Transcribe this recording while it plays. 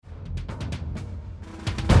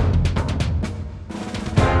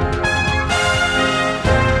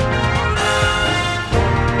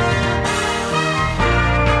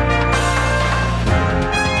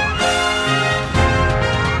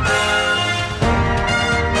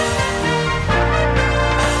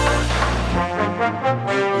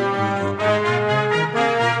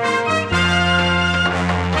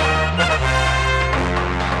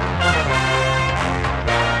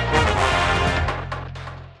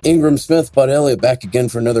Ingram Smith, Bud Elliott, back again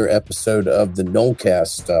for another episode of the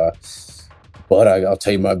Nolecast. But I'll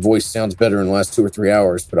tell you, my voice sounds better in the last 2 or 3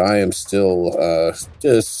 hours, but I am still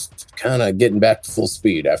just kind of getting back to full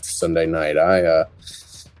speed after Sunday night. I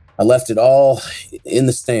left it all in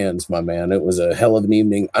the stands, my man. It was a hell of an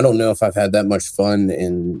evening. I don't know if I've had that much fun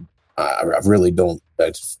in, I really don't,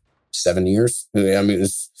 7 years. I mean,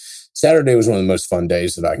 Saturday was one of the most fun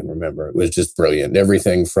days that I can remember. It was just brilliant.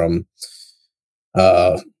 Everything from,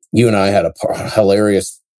 you and I had a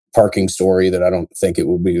hilarious parking story that I don't think it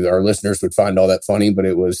would be, our listeners would find all that funny, but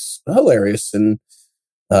it was hilarious. And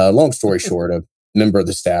long story short, a member of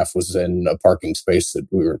the staff was in a parking space that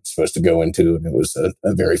we were supposed to go into, and it was a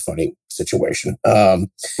very funny situation.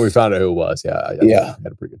 We found out who it was. Yeah. I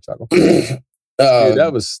had a pretty good chuckle. Dude,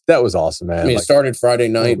 that was awesome, man. I mean, it started Friday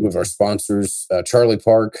night with our sponsors, Charlie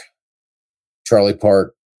Park, y'all.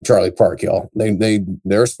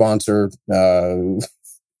 They're a sponsor,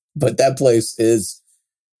 but that place is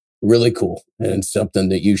really cool and something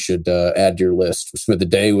that you should add to your list. We spent the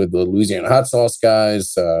day with the Louisiana hot sauce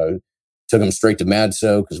guys. Took them straight to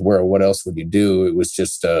Madso because what else would you do? It was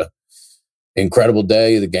just an incredible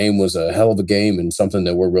day. The game was a hell of a game and something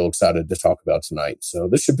that we're real excited to talk about tonight. So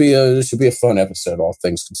this should be a fun episode, all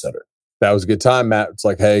things considered. That was a good time, Matt. It's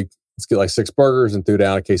like, hey, let's get like 6 burgers and threw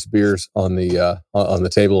down a case of beers on the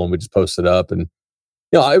table, and we just posted up. And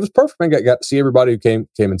it was perfect. I got to see everybody who came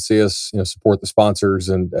and see us. Support the sponsors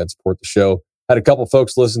and support the show. Had a couple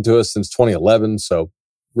folks listen to us since 2011, so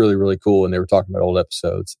really, really cool. And they were talking about old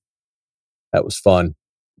episodes. That was fun.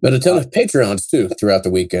 But a ton of Patreons too throughout the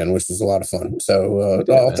weekend, which was a lot of fun. So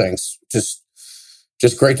things just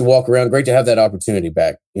great to walk around. Great to have that opportunity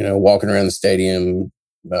back. Walking around the stadium,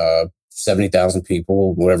 70,000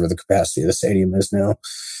 people, whatever the capacity of the stadium is now.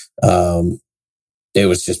 It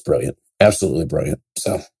was just brilliant. Absolutely brilliant.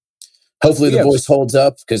 So hopefully the voice holds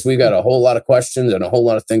up because we've got a whole lot of questions and a whole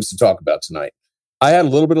lot of things to talk about tonight. I had a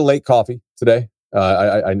little bit of late coffee today.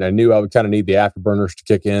 I knew I would kind of need the afterburners to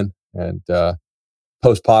kick in, and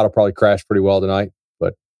post-pod will probably crash pretty well tonight,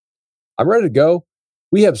 but I'm ready to go.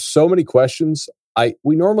 We have so many questions.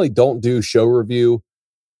 We normally don't do show review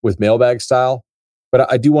with mailbag style,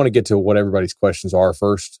 but I do want to get to what everybody's questions are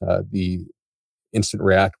first. The instant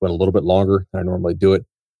react went a little bit longer than I normally do it.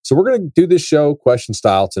 So we're going to do this show question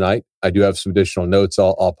style tonight. I do have some additional notes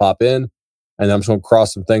I'll pop in, and then I'm just going to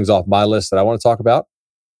cross some things off my list that I want to talk about.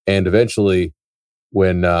 And eventually,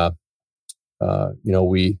 when we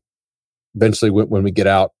get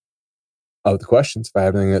out of the questions, if I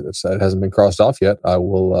have anything that hasn't been crossed off yet,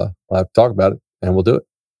 I'll have to talk about it, and we'll do it.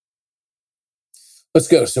 Let's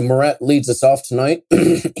go. So Murat leads us off tonight.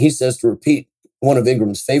 He says, to repeat one of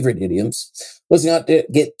Ingram's favorite idioms, let's not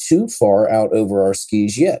get too far out over our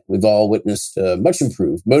skis yet. We've all witnessed a much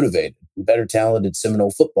improved, motivated, and better talented Seminole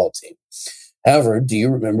football team. However, do you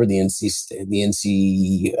remember the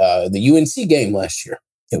UNC game last year?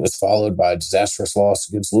 It was followed by a disastrous loss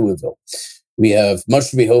against Louisville. We have much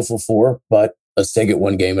to be hopeful for, but let's take it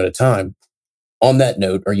one game at a time. On that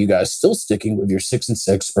note, are you guys still sticking with your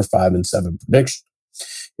 6-6 or 5-7 prediction?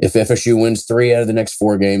 If FSU wins 3 out of the next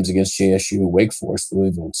 4 games against JSU, Wake Forest,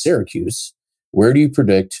 Louisville, and Syracuse, where do you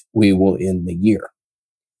predict we will end the year?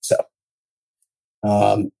 So,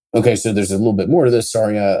 okay, so there's a little bit more to this.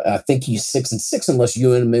 Sorry, I think he's 6-6 unless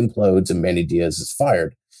UNM implodes and Manny Diaz is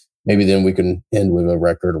fired. Maybe then we can end with a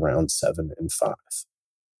record around 7-5.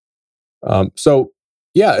 So,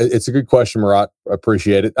 yeah, it's a good question, Murat. I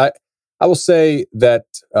appreciate it. I will say that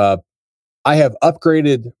I have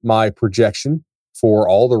upgraded my projection for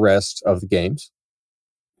all the rest of the games.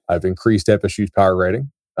 I've increased FSU's power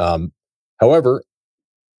rating. However,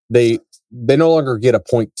 they no longer get a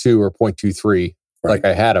 0.2 or 0.23 like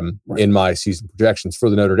I had them in my season projections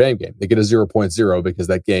for the Notre Dame game. They get a 0.0 because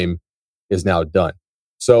that game is now done.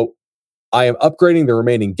 So I am upgrading the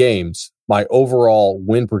remaining games. My overall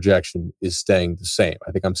win projection is staying the same.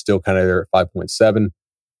 I think I'm still kind of there at 5.7.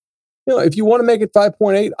 If you want to make it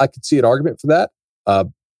 5.8, I could see an argument for that.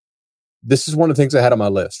 This is one of the things I had on my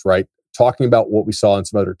list, right? Talking about what we saw in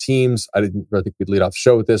some other teams. I didn't really think we'd lead off the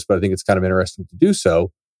show with this, but I think it's kind of interesting to do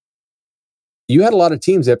so. You had a lot of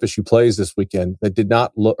teams FSU plays this weekend that did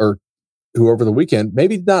not look, or who over the weekend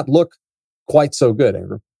maybe did not look quite so good,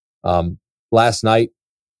 Ingram. Last night,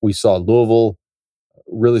 we saw Louisville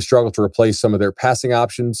really struggle to replace some of their passing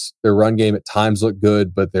options. Their run game at times looked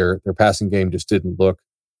good, but their passing game just didn't look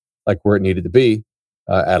like where it needed to be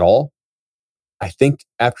at all. I think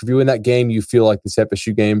after viewing that game, you feel like this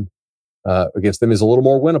FSU game against them is a little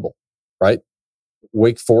more winnable, right?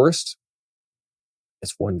 Wake Forest,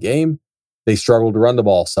 it's one game. They struggled to run the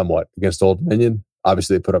ball somewhat against Old Dominion.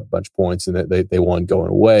 Obviously, they put up a bunch of points and they won going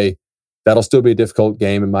away. That'll still be a difficult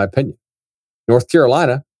game, in my opinion. North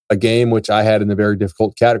Carolina, a game which I had in the very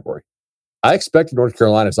difficult category. I expected North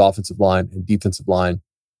Carolina's offensive line and defensive line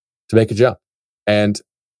to make a jump. And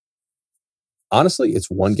honestly, it's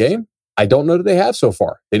one game. I don't know that they have so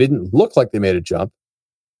far. They didn't look like they made a jump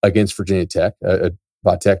against Virginia Tech, a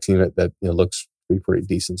Tech team that looks to be pretty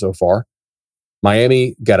decent so far.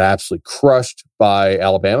 Miami got absolutely crushed by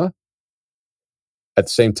Alabama. At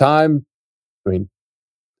the same time,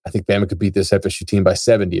 I think Bama could beat this FSU team by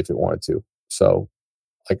 70 if it wanted to. So,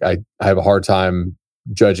 I have a hard time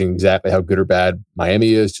judging exactly how good or bad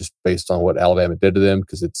Miami is just based on what Alabama did to them,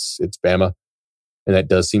 because it's Bama, and that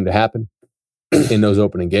does seem to happen in those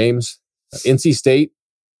opening games. NC State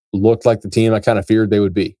looked like the team I kind of feared they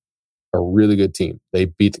would be. A really good team. They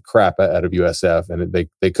beat the crap out of USF, and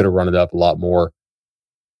they could have run it up a lot more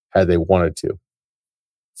had they wanted to.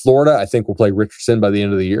 Florida, I think, will play Richardson by the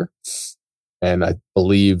end of the year. And I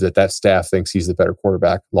believe that staff thinks he's the better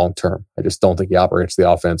quarterback long term. I just don't think he operates the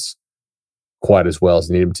offense quite as well as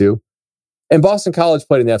they need him to. And Boston College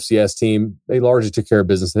played an FCS team. They largely took care of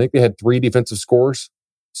business. I think they had 3 defensive scores,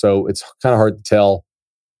 so it's kind of hard to tell.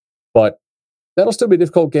 But that'll still be a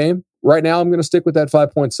difficult game. Right now, I'm going to stick with that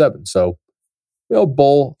 5.7. So,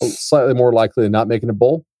 bowl, slightly more likely than not making a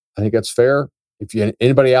bowl. I think that's fair. If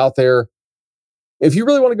anybody out there, if you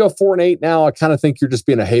really want to go 4-8 now, I kind of think you're just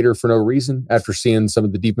being a hater for no reason after seeing some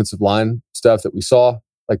of the defensive line stuff that we saw.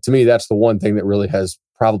 Like, to me, that's the one thing that really has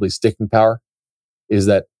probably sticking power, is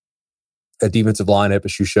that a defensive line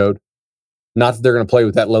FSU showed. Not that they're going to play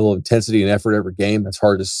with that level of intensity and effort every game. That's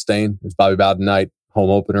hard to sustain. It's Bobby Bowden night, home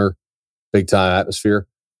opener, big time atmosphere.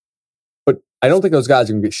 But I don't think those guys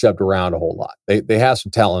are going to get shoved around a whole lot. They have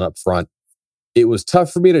some talent up front. It was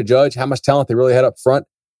tough for me to judge how much talent they really had up front,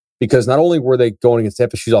 because not only were they going against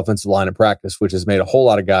FSU's offensive line in practice, which has made a whole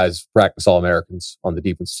lot of guys practice All-Americans on the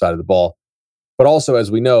defensive side of the ball, but also, as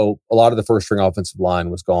we know, a lot of the first-string offensive line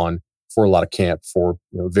was gone for a lot of camp for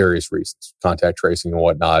various reasons, contact tracing and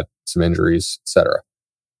whatnot, some injuries, etc.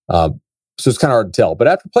 So it's kind of hard to tell. But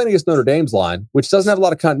after playing against Notre Dame's line, which doesn't have a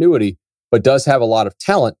lot of continuity, but does have a lot of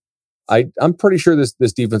talent, I'm pretty sure this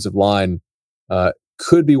defensive line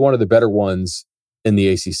could be one of the better ones in the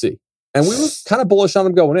ACC. And we were kind of bullish on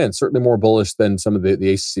them going in, certainly more bullish than some of the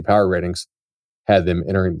ACC power ratings had them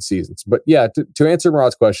entering the seasons. But yeah, to answer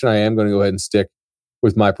Murat's question, I am going to go ahead and stick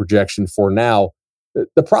with my projection for now.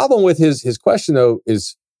 The problem with his question, though,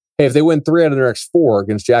 is, hey, if they win 3 out of their next 4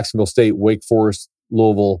 against Jacksonville State, Wake Forest,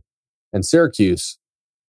 Louisville, and Syracuse,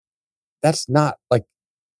 that's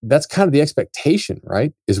kind of the expectation,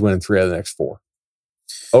 right? Is winning 3 out of the next 4.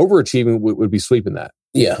 Overachieving would be sweeping that.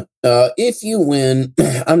 Yeah. If you win,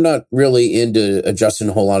 I'm not really into adjusting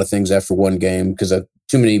a whole lot of things after one game, because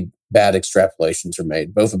too many bad extrapolations are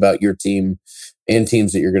made, both about your team and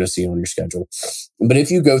teams that you're going to see on your schedule. But if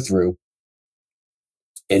you go through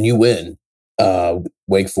and you win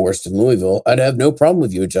Wake Forest and Louisville, I'd have no problem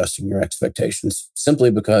with you adjusting your expectations,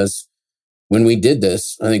 simply because when we did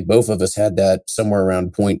this, I think both of us had that somewhere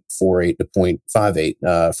around 0.48 to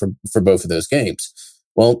 0.58 for both of those games.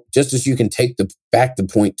 Well, just as you can take back the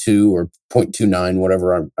 0.2 or 0.29,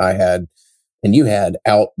 whatever I had, and you had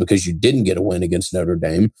out because you didn't get a win against Notre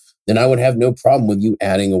Dame, then I would have no problem with you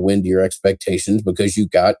adding a win to your expectations, because you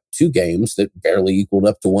got 2 games that barely equaled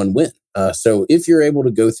up to 1 win. So if you're able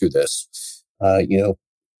to go through this,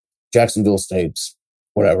 Jacksonville State's,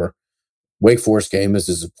 whatever, Wake Forest game is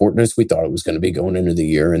as important as we thought it was going to be going into the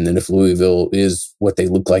year. And then if Louisville is what they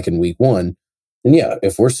look like in week 1, then yeah,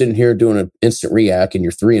 if we're sitting here doing an instant react and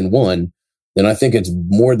you're 3-1, then I think it's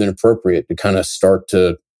more than appropriate to kind of start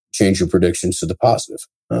to change your predictions to the positive.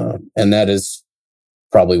 And that is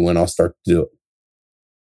probably when I'll start to do it.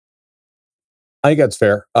 I think that's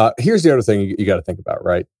fair. Here's the other thing you got to think about,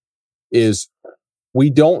 right? Is we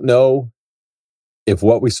don't know if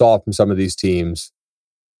what we saw from some of these teams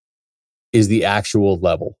is the actual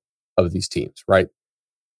level of these teams, right?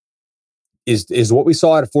 Is what we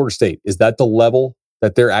saw at Florida State, is that the level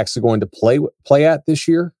that they're actually going to play at this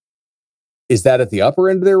year? Is that at the upper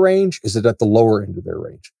end of their range? Is it at the lower end of their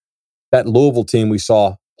range? That Louisville team we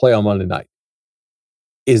saw play on Monday night,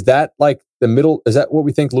 is that like the middle? Is that what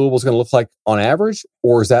we think Louisville's going to look like on average?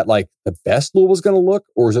 Or is that like the best Louisville's going to look?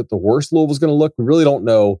 Or is it the worst Louisville's going to look? We really don't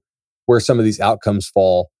know where some of these outcomes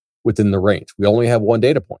fall within the range. We only have one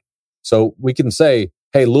data point. So we can say,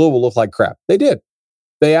 hey, Louisville looked like crap. They did.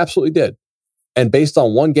 They absolutely did. And based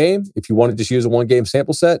on one game, if you want to just use a one-game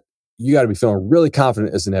sample set, you got to be feeling really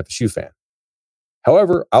confident as an FSU fan.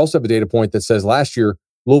 However, I also have a data point that says last year,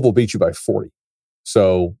 Louisville beat you by 40.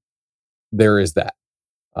 So there is that.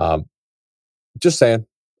 just saying,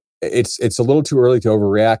 it's a little too early to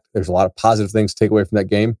overreact. There's a lot of positive things to take away from that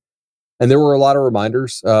game. And there were a lot of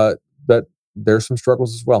reminders that there's some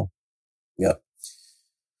struggles as well. Yeah.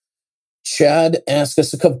 Chad asked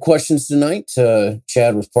us a couple questions tonight.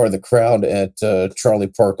 Chad was part of the crowd at Charlie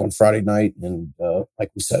Park on Friday night. And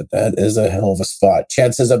like we said, that is a hell of a spot.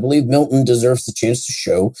 Chad says, I believe Milton deserves the chance to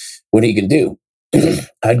show what he can do.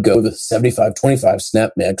 I'd go with a 75-25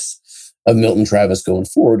 snap mix of Milton Travis going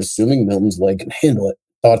forward, assuming Milton's leg can handle it.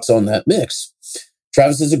 Thoughts on that mix?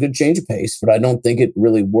 Travis is a good change of pace, but I don't think it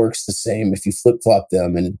really works the same if you flip-flop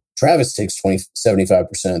them and Travis takes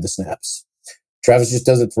 75% of the snaps. Travis just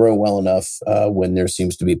doesn't throw well enough when there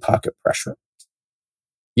seems to be pocket pressure.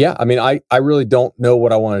 Yeah, I mean, I really don't know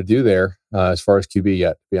what I want to do there as far as QB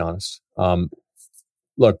yet, to be honest.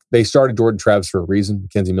 Look, they started Jordan Travis for a reason.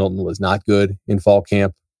 Mackenzie Milton was not good in fall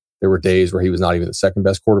camp. There were days where he was not even the second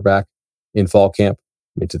best quarterback in fall camp.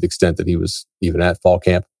 I mean, to the extent that he was even at fall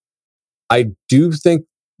camp. I do think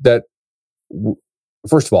that,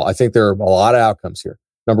 first of all, I think there are a lot of outcomes here.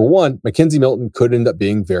 Number one, Mackenzie Milton could end up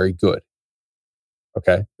being very good.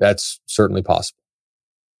 Okay, that's certainly possible.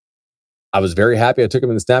 I was very happy I took him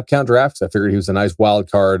in the snap count draft because I figured he was a nice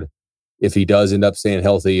wild card. If he does end up staying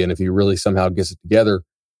healthy and if he really somehow gets it together,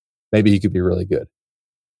 maybe he could be really good.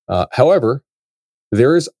 However,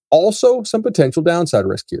 there is also some potential downside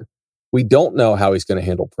risk here. We don't know how he's going to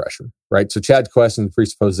handle pressure, right? So Chad's question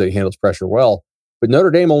presupposes that he handles pressure well, but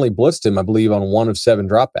Notre Dame only blitzed him, I believe, on 1 of 7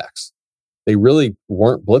 dropbacks. They really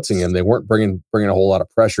weren't blitzing him. They weren't bringing a whole lot of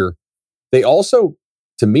pressure. They also,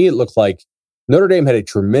 to me, it looked like Notre Dame had a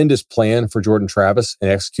tremendous plan for Jordan Travis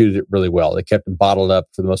and executed it really well. They kept him bottled up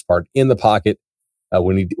for the most part in the pocket.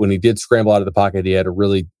 When he did scramble out of the pocket, he had to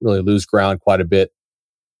really lose ground quite a bit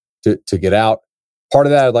to get out. Part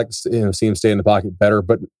of that, I'd like to see him stay in the pocket better,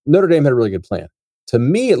 but Notre Dame had a really good plan. To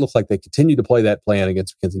me, it looked like they continued to play that plan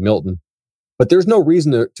against Mackenzie Milton, but there's no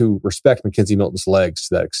reason to respect Mackenzie Milton's legs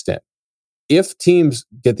to that extent. If teams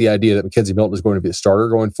get the idea that Mackenzie Milton is going to be the starter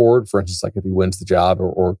going forward, for instance, like if he wins the job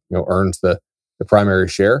or earns the primary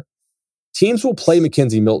share, teams will play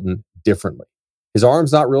Mackenzie Milton differently. His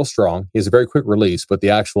arm's not real strong. He has a very quick release, but the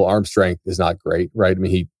actual arm strength is not great, right? I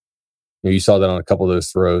mean, you saw that on a couple of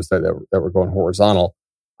those throws that were going horizontal.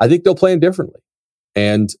 I think they'll play him differently.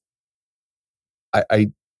 And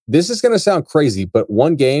this is going to sound crazy, but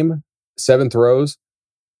 1 game, 7 throws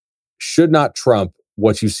should not trump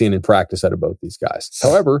what you've seen in practice out of both these guys.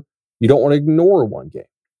 However, you don't want to ignore 1 game,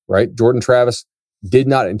 right? Jordan Travis did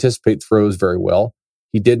not anticipate throws very well.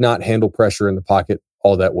 He did not handle pressure in the pocket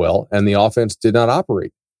all that well, and the offense did not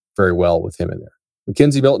operate very well with him in there.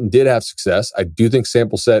 Mackenzie Milton did have success. I do think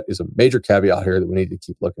sample set is a major caveat here that we need to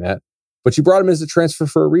keep looking at. But you brought him as a transfer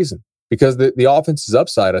for a reason, because the offense's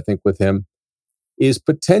upside, I think, with him is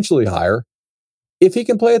potentially higher if he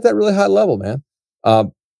can play at that really high level, man.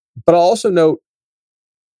 But I'll also note,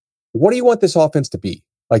 what do you want this offense to be?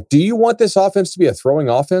 Like, do you want this offense to be a throwing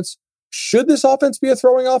offense? Should this offense be a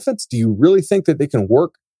throwing offense? Do you really think that they can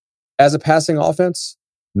work as a passing offense?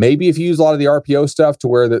 Maybe if you use a lot of the RPO stuff to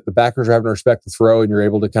where the backers are having to respect the throw and you're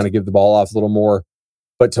able to kind of give the ball off a little more.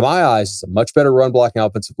 But to my eyes, it's a much better run blocking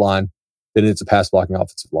offensive line than it's a pass blocking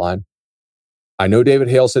offensive line. I know David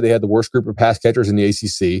Hale said they had the worst group of pass catchers in the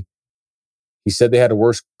ACC. He said they had a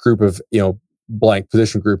worst group of, blank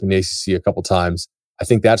position group in the ACC a couple times. I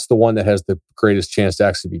think that's the one that has the greatest chance to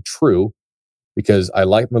actually be true, because I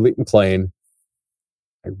like Malik McClain.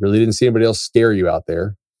 I really didn't see anybody else scare you out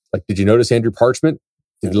there. Like, did you notice Andrew Parchment?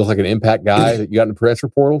 Did he look like an impact guy that you got in the transfer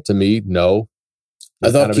portal? To me, no.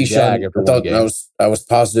 I thought Keyshawn. I was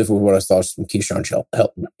positive with what I saw from Keyshawn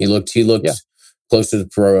Helton. He looked close to the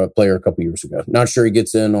pro player a couple years ago. Not sure he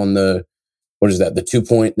gets in on the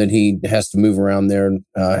 2-point that he has to move around there and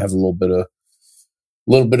have a little bit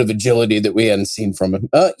of agility that we hadn't seen from him.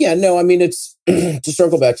 It's to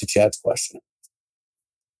circle back to Chad's question.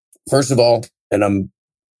 First of all, and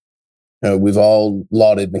we've all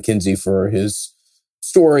lauded Mackenzie for his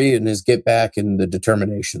story and his get back and the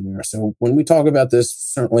determination there. So when we talk about this,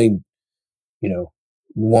 certainly,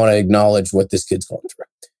 want to acknowledge what this kid's going through.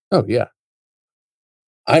 Oh, yeah.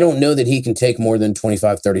 I don't know that he can take more than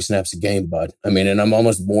 25, 30 snaps a game, bud. I mean, and I'm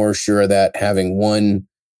almost more sure of that having, 1,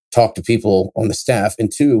 talk to people on the staff,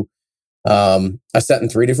 and 2, I sat in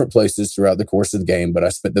 3 different places throughout the course of the game, but I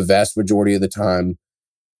spent the vast majority of the time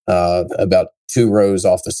about 2 rows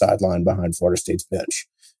off the sideline behind Florida State's bench.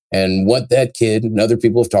 And what that kid, and other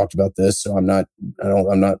people have talked about this, so I'm not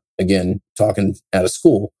again talking out of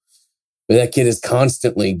school, but that kid is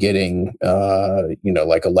constantly getting,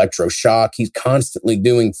 like electroshock. He's constantly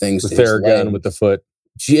doing things with Theragun with the foot,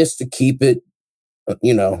 just to keep it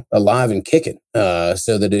alive and kicking,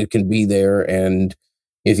 so that it can be there. And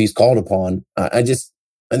if he's called upon, I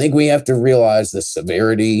think we have to realize the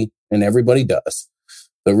severity, and everybody does,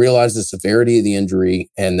 but realize the severity of the injury,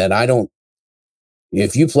 and that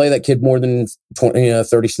if you play that kid more than 20,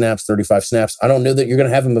 30 snaps, 35 snaps, I don't know that you're going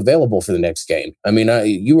to have him available for the next game. I mean,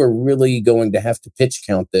 you are really going to have to pitch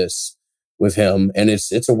count this with him, and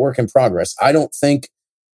it's a work in progress. I don't think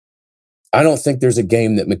there's a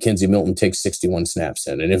game that Mackenzie Milton takes 61 snaps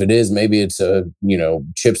in. And if it is, maybe it's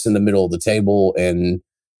chips in the middle of the table. And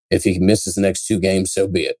if he misses the next 2 games, so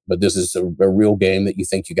be it. But this is a real game that you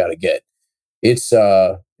think you got to get. It's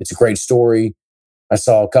a great story. I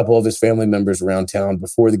saw a couple of his family members around town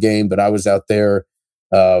before the game, but I was out there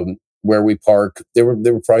where we park. There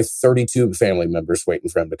were probably 32 family members waiting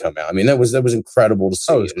for him to come out. I mean, that was incredible to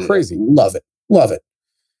see. Oh, it's crazy. Love it.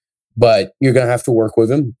 But you're going to have to work with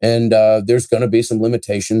him, and there's going to be some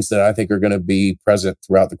limitations that I think are going to be present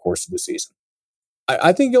throughout the course of the season.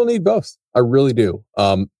 I think you'll need both. I really do.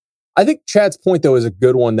 I think Chad's point, though, is a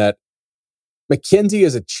good one, that McKenzie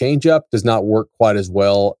as a changeup does not work quite as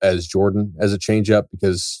well as Jordan as a changeup,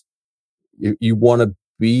 because you want to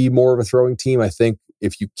be more of a throwing team. I think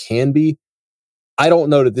if you can be, I don't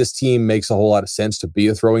know that this team makes a whole lot of sense to be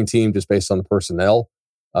a throwing team just based on the personnel.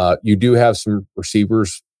 You do have some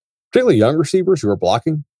receivers, particularly young receivers, who are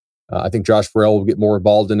blocking. I think Josh Burrell will get more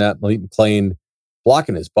involved in that. Malik McClain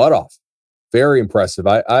blocking his butt off. Very impressive.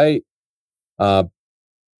 What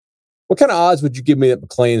kind of odds would you give me that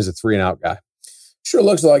McClain is a 3-and-out guy? Sure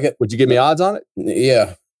looks like it. Would you give me odds on it?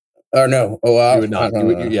 Yeah. Or no? Oh, you would not.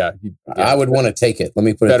 I would want to take it. Let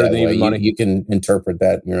me put it that way. Money. You can interpret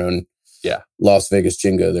that in your own Las Vegas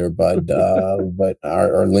jingo there, bud. But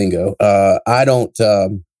our lingo. I don't.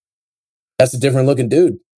 That's a different looking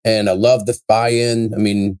dude. And I love the buy-in. I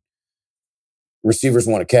mean, receivers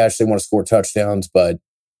want to catch, they want to score touchdowns, but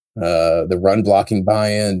the run blocking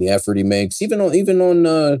buy-in, the effort he makes, even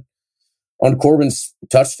on Corbin's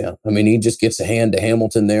touchdown. I mean, he just gets a hand to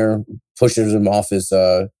Hamilton there, pushes him off his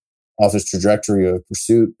trajectory of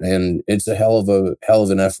pursuit, and it's a hell of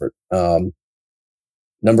an effort.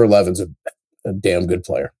 Number 11's a damn good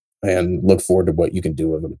player, and look forward to what you can do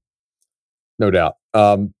with him. No doubt.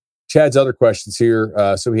 Chad's other questions here.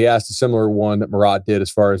 So he asked a similar one that Murat did, as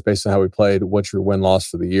far as based on how we played, what's your win-loss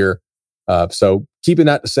for the year? So keeping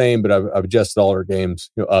that the same, but I've adjusted all our games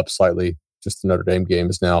up slightly. Just the Notre Dame game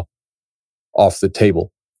is now off the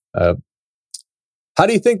table. How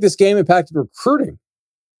do you think this game impacted recruiting?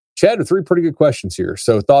 Chad with 3 pretty good questions here.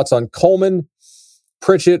 So thoughts on Coleman,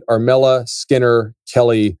 Pritchett, Armella, Skinner,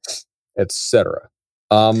 Kelly, etc.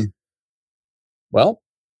 Well,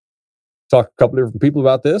 talked to a couple of different people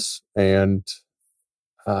about this, and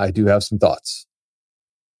I do have some thoughts.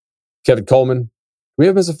 Kevin Coleman, we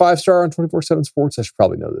have him as a 5-star on 24/7 Sports. I should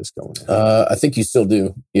probably know this going on. I think you still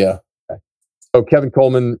do. Yeah. Okay. So Kevin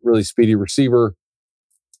Coleman, really speedy receiver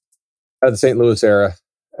out of the St. Louis era,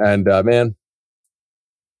 and man,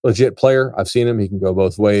 legit player. I've seen him. He can go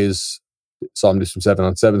both ways. Saw him do some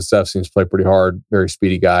 7-on-7 stuff. Seems to play pretty hard. Very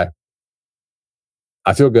speedy guy.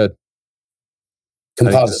 I feel good.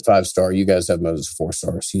 Composite 5-star. You guys have him as a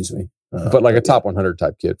 4-star. Excuse me. But like a top 100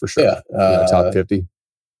 type kid for sure. Yeah. Top 50,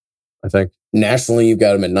 I think. Nationally, you've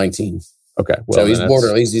got him at 19. Okay. Well,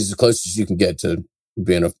 so he's as close as you can get to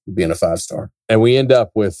being a 5-star. And we end up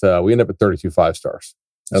with 32 5-stars.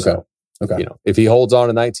 Okay. So, okay. If he holds on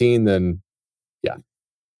to 19, then yeah.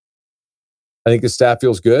 I think the staff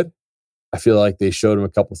feels good. I feel like they showed him a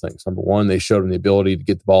couple things. Number one, they showed him the ability to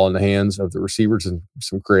get the ball in the hands of the receivers in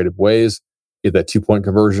some creative ways. Get that 2-point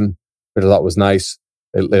conversion, which I thought was nice.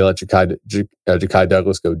 They let Ja'Kai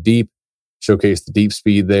Douglas go deep, showcase the deep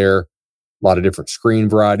speed there. A lot of different screen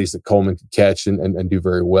varieties that Coleman could catch and do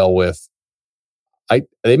very well with.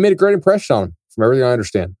 They made a great impression on him, from everything I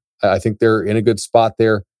understand. I think they're in a good spot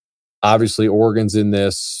there. Obviously, Oregon's in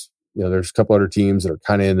this. There's a couple other teams that are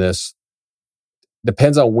kind of in this.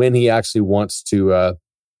 Depends on when he actually wants to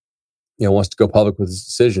go public with his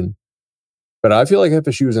decision. But I feel like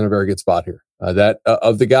FSU is in a very good spot here. That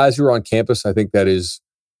of the guys who are on campus, I think that is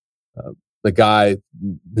the guy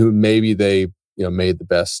who maybe they made the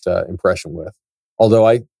best impression with.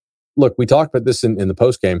 Although we talked about this in the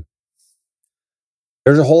post game.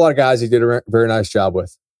 There's a whole lot of guys he did a very nice job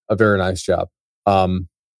with. A very nice job.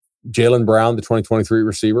 Jalen Brown, the 2023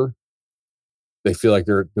 receiver, they feel like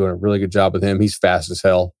they're doing a really good job with him. He's fast as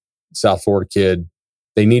hell. South Florida kid.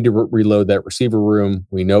 They need to reload that receiver room.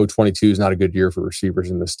 We know 22 is not a good year for receivers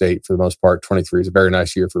in the state for the most part. 23 is a very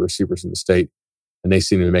nice year for receivers in the state. And they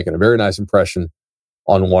seem to be making a very nice impression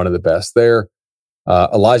on one of the best there.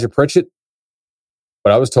 Elijah Pritchett,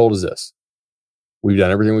 what I was told is this. we've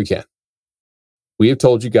done everything we can. We have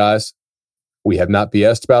told you guys, we have not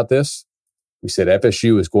BS'd about this. We said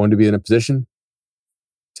FSU is going to be in a position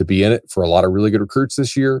to be in it for a lot of really good recruits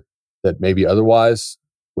this year that maybe otherwise,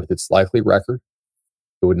 with its likely record,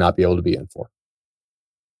 it would not be able to be in for.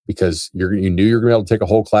 Because you knew you were going to be able to take a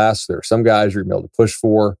whole class. There are some guys you're going to be able to push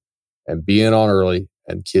for and be in on early,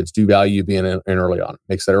 and kids do value being in early on. It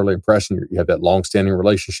makes that early impression. You have that long-standing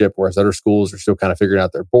relationship, whereas other schools are still kind of figuring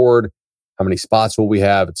out their board, how many spots will we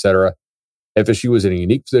have, et cetera. FSU is in a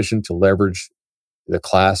unique position to leverage the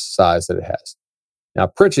class size that it has. Now,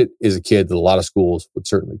 Pritchett is a kid that a lot of schools would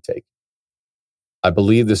certainly take. I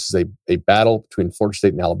believe this is a battle between Florida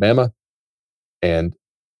State and Alabama. And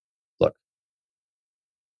look,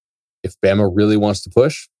 if Bama really wants to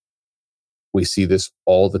push, we see this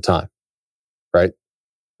all the time, right?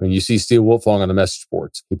 When you see Steve Wiltfong on the message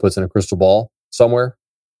boards, he puts in a crystal ball somewhere,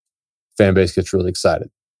 fan base gets really excited.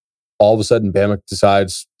 All of a sudden, Bama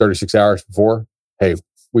decides 36 hours before, hey,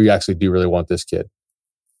 we actually do really want this kid.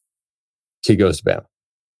 Kid goes to Bama.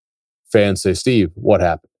 Fans say, Steve, what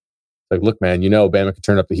happened? Like, look, man, Bama could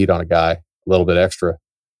turn up the heat on a guy a little bit extra.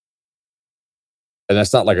 And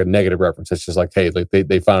that's not like a negative reference. It's just like, hey, like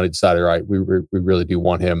they finally decided, right, we really do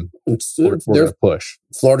want him. We're going to push.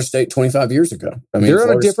 Florida State 25 years ago. I mean, they're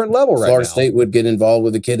on a different level right now. Florida State would get involved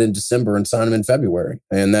with a kid in December and sign him in February.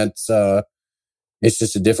 And that's, it's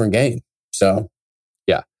just a different game. So,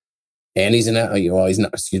 yeah. And he's not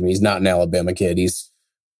an Alabama kid. He's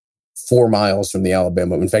 4 miles from the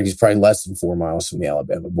Alabama. In fact, he's probably less than 4 miles from the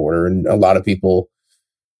Alabama border. And a lot of people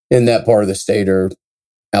in that part of the state are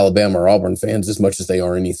Alabama or Auburn fans as much as they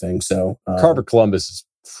are anything. So Carver Columbus is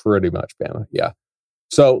pretty much Bama. Yeah.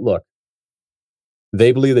 So look,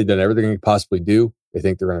 they believe they've done everything they could possibly do. They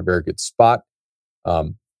think they're in a very good spot.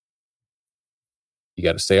 You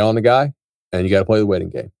got to stay on the guy and you got to play the waiting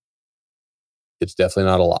game. It's definitely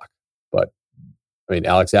not a lock, but I mean,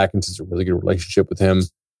 Alex Atkins has a really good relationship with him.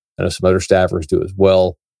 I know some other staffers do as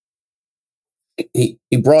well. He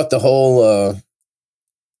brought the whole,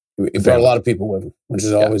 he brought a lot of people with him, which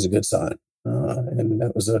is always a good sign. And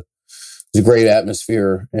that was a great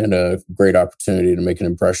atmosphere and a great opportunity to make an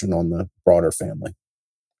impression on the broader family.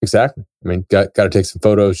 Exactly. I mean, got to take some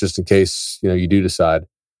photos just in case, you do decide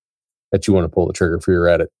that you want to pull the trigger for your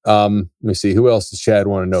edit. Let me see. Who else does Chad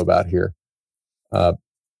want to know about here?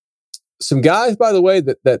 Some guys, by the way,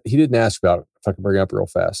 that he didn't ask about, if I can bring up real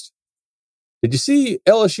fast. Did you see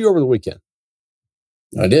LSU over the weekend?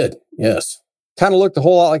 I did, yes. Kind of looked a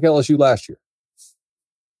whole lot like LSU last year.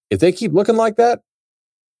 If they keep looking like that,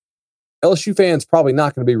 LSU fans probably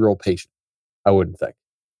not going to be real patient, I wouldn't think.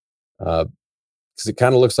 Because it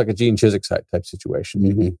kind of looks like a Gene Chizik type situation.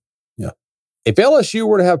 Mm-hmm. Yeah. If LSU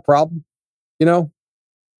were to have a problem,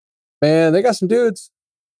 man, they got some dudes.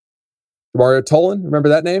 Mario Tolan, remember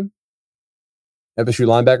that name? FSU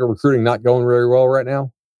linebacker recruiting not going very well right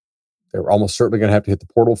now. They're almost certainly going to have to hit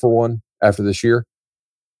the portal for one after this year.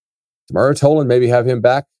 Mario Tolan, maybe have him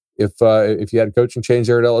back if you had a coaching change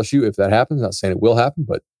there at LSU. If that happens, not saying it will happen,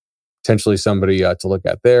 but potentially somebody to look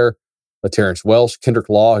at there. Terrence Welsh, Kendrick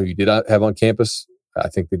Law, who you did not have on campus. I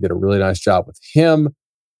think they did a really nice job with him.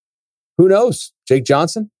 Who knows? Jake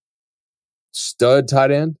Johnson, stud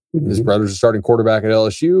tight end. Mm-hmm. His brother's a starting quarterback at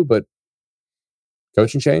LSU, but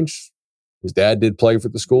coaching change. His dad did play for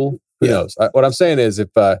the school. Who knows? What I'm saying is if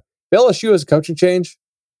LSU has a coaching change,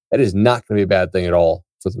 that is not going to be a bad thing at all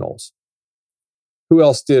for the Noles. Who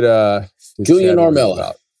else did Julian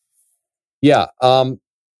Armella? Yeah. Kind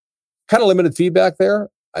of limited feedback there.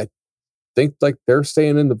 I think like they're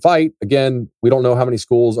staying in the fight. Again, we don't know how many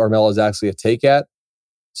schools Armella is actually a take at.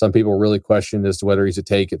 Some people really question as to whether he's a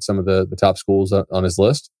take at some of the top schools on his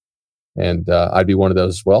list. And I'd be one of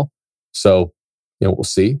those as well. So, we'll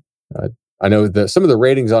see. I know that some of the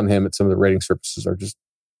ratings on him at some of the rating services are just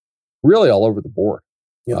really all over the board.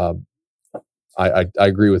 Yeah. I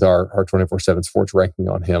agree with our 24/7 Sports ranking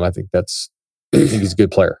on him. I think he's a good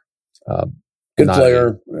player. Good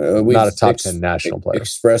player. Not a top 10 national player.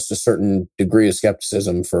 Expressed a certain degree of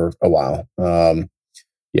skepticism for a while.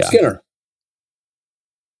 Skinner.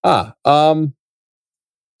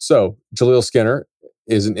 So Jaleel Skinner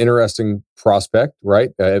is an interesting prospect, right?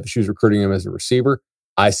 FSU's recruiting him as a receiver.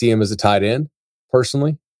 I see him as a tight end,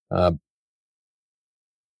 personally.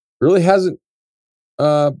 Really hasn't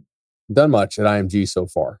done much at IMG so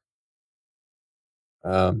far.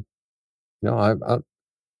 I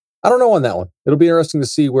don't know on that one. It'll be interesting to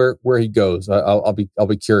see where he goes. I'll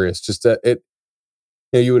be curious. Just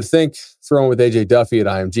you would think throwing with AJ Duffy at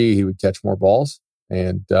IMG, he would catch more balls.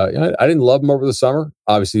 And I didn't love him over the summer.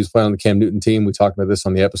 Obviously, he's playing on the Cam Newton team. We talked about this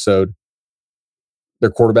on the episode.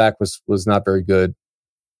 their quarterback was not very good.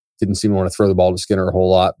 Didn't seem to want to throw the ball to Skinner a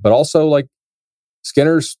whole lot. But also, like,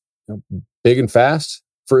 Skinner's big and fast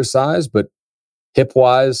for his size, but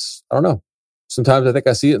hip-wise, I don't know. Sometimes I think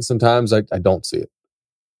I see it, and sometimes I don't see it.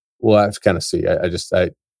 We'll have to kind of see. I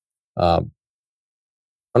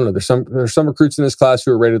don't know. There's some recruits in this class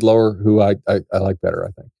who are rated lower who I like better,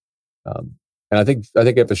 I think. And I think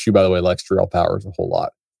FSU, by the way, likes Terrell Powers a whole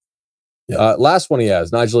lot. Yeah. Last one he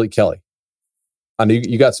has, Nigel Kelly. I know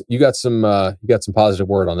you got some positive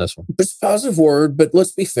word on this one. It's a positive word, but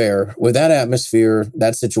let's be fair. With that atmosphere,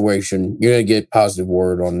 that situation, you're going to get positive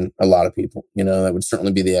word on a lot of people. That would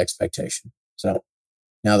certainly be the expectation. So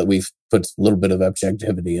now that we've put a little bit of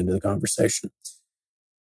objectivity into the conversation,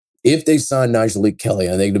 if they sign Nigel Kelly,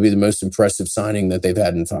 I think it'll be the most impressive signing that they've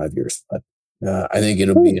had in 5 years. But I think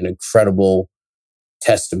it'll be an incredible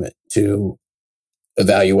testament to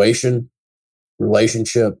evaluation,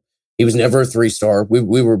 relationship. He was never a 3-star.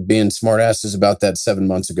 We were being smartasses about that 7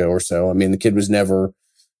 months ago or so. I mean, the kid was never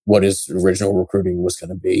what his original recruiting was going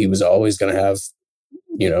to be. He was always going to have,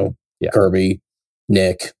 Kirby,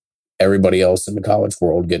 Nick, everybody else in the college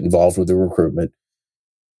world get involved with the recruitment.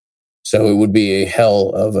 So it would be a hell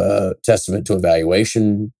of a testament to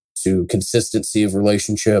evaluation, to consistency of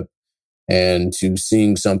relationship, and to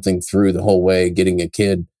seeing something through the whole way, getting a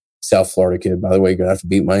kid, South Florida kid, by the way, you're going to have to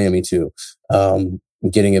beat Miami too,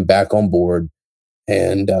 getting him back on board.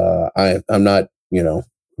 And I'm not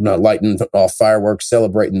lighting off fireworks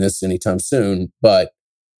celebrating this anytime soon, but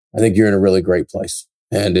I think you're in a really great place.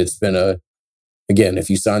 And it's been again, if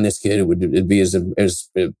you sign this kid, it'd be as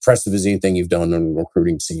impressive as anything you've done on the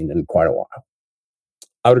recruiting scene in quite a while.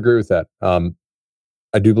 I would agree with that.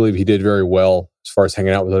 I do believe he did very well as far as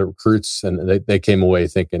hanging out with other recruits, and they came away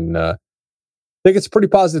thinking, I think it's pretty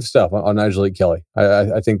positive stuff on Nigel Kelly.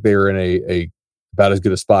 I think they're in a about as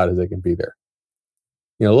good a spot as they can be there.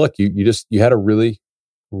 Look, you had a really,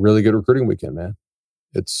 really good recruiting weekend, man.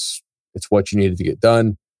 It's what you needed to get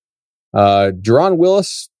done. Jerron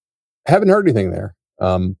Willis, haven't heard anything there.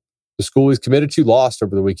 The school he's committed to lost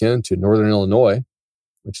over the weekend to Northern Illinois,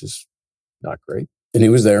 which is not great. And he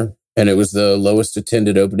was there, and it was the lowest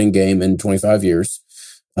attended opening game in 25 years.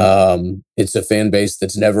 It's a fan base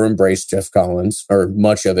that's never embraced Jeff Collins, or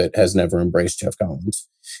much of it has never embraced Jeff Collins.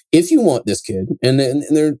 If you want this kid, and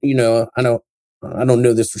there, I don't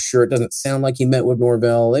know this for sure. It doesn't sound like he met with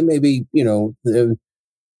Norvell. They may be, it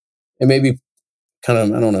may be kind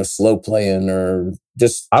of, I don't know, slow playing or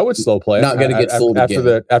just. I would slow play. Not going to get fooled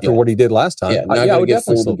after what he did last time. I would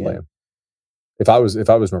definitely slow play him. If I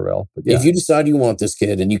was Norvell, but if you decide you want this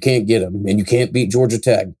kid and you can't get him and you can't beat Georgia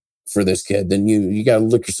Tech for this kid, then you got to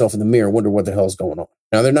look yourself in the mirror and wonder what the hell is going on.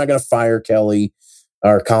 Now, they're not going to fire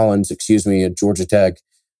Collins, at Georgia Tech.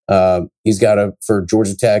 He's got for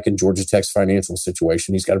Georgia Tech and Georgia Tech's financial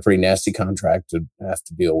situation, he's got a pretty nasty contract to have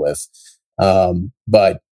to deal with.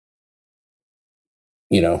 But,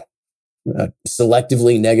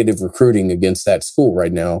 selectively negative recruiting against that school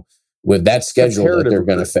right now with that schedule that they're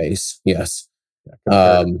going to face. Yes.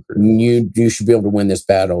 You should be able to win this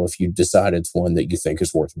battle if you decide it's one that you think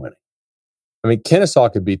is worth winning. I mean, Kennesaw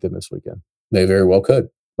could beat them this weekend. They very well could.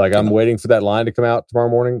 I'm waiting for that line to come out tomorrow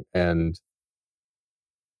morning. And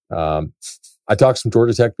I talked to some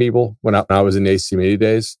Georgia Tech people when I was in the ACC media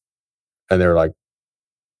days, and they were like,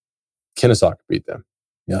 Kennesaw could beat them.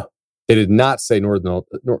 Yeah. They did not say Northern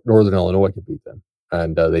Illinois could beat them,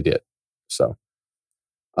 and they did. So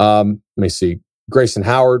let me see. Grayson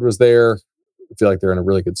Howard was there. I feel like they're in a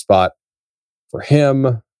really good spot for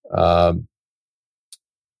him. I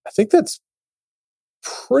think that's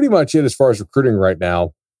pretty much it as far as recruiting right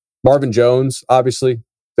now. Marvin Jones, obviously,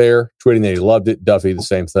 there, tweeting that he loved it. Duffy, the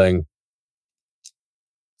same thing.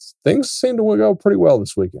 Things seem to go pretty well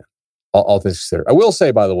this weekend, all things considered. I will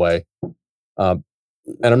say, by the way,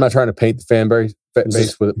 and I'm not trying to paint the fan base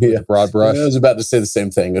with a broad brush. I was about to say the same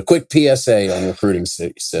thing. A quick PSA on recruiting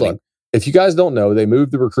city. Look, if you guys don't know, they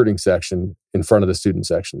moved the recruiting section in front of the student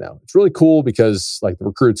section now. It's really cool because the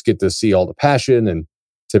recruits get to see all the passion, and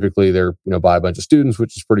typically they're by a bunch of students,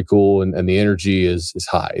 which is pretty cool, and the energy is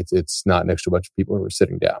high. It's not next to a bunch of people who are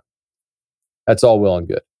sitting down. That's all well and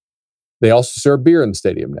good. They also serve beer in the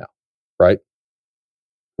stadium now, right?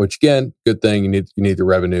 Which again, good thing. You need the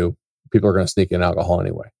revenue. People are going to sneak in alcohol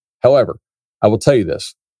anyway. However, I will tell you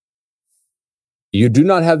this. You do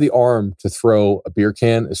not have the arm to throw a beer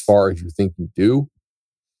can as far as you think you do.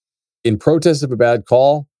 In protest of a bad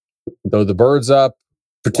call, throw the birds up.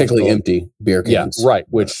 Particularly empty beer cans. Yeah, right.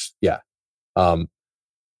 Throw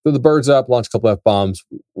the birds up, launch a couple F-bombs,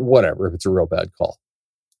 whatever, if it's a real bad call.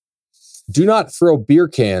 Do not throw beer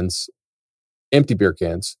cans, empty beer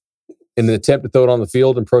cans, in an attempt to throw it on the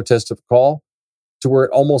field and protest the call to where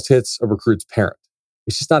it almost hits a recruit's parent.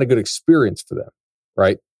 It's just not a good experience for them,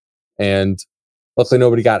 right? And luckily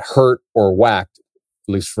nobody got hurt or whacked,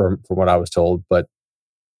 at least from what I was told. But,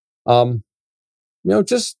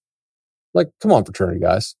 just like, come on, fraternity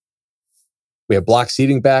guys. We have block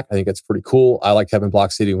seating back. I think that's pretty cool. I liked having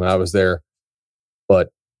block seating when I was there, but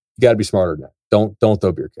you got to be smarter than that. Don't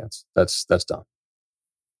throw beer cans. That's dumb.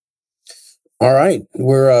 All right,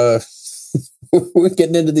 we're we're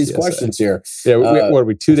getting into these questions here. Yeah, what are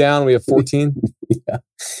we 2 down? We have 14. Yeah.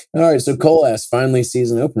 All right. So Cole asks, finally,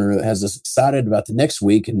 season opener that has us excited about the next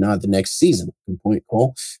week and not the next season. Good point,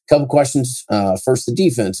 Cole. Couple questions. First, the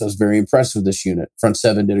defense. I was very impressed with this unit. Front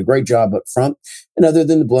seven did a great job up front, and other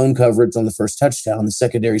than the blown coverage on the first touchdown, the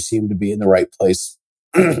secondary seemed to be in the right place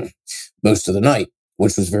most of the night,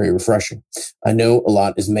 which was very refreshing. I know a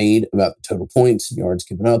lot is made about the total points and yards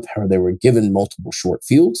given up. However, they were given multiple short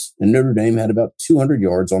fields, and Notre Dame had about 200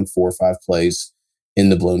 yards on 4 or 5 plays in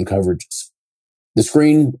the blown coverages. The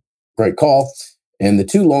screen, great call, and the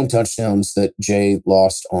 2 long touchdowns that Jay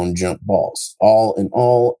lost on jump balls. All in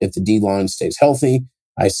all, if the D-line stays healthy,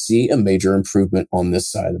 I see a major improvement on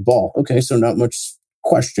this side of the ball. Okay, so not much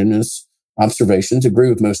question is observations. Agree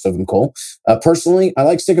with most of them, Cole. Personally, I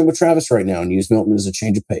like sticking with Travis right now and use Milton as a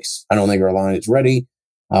change of pace. I don't think our line is ready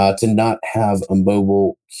to not have a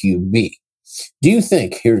mobile QB. Do you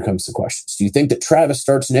think, here comes the questions, do you think that Travis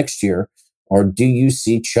starts next year, or do you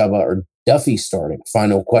see Chuba or Duffy starting?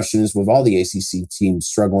 Final question is, with all the ACC teams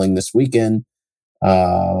struggling this weekend,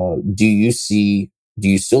 do you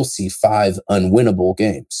still see 5 unwinnable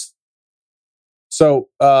games? So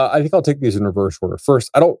I think I'll take these in reverse order.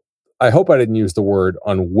 First, I hope I didn't use the word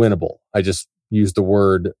unwinnable. I just used the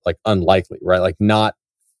word like unlikely, right? Like not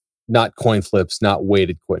coin flips, not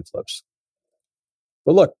weighted coin flips.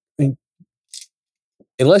 But look, I mean,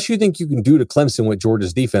 unless you think you can do to Clemson what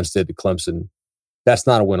Georgia's defense did to Clemson, that's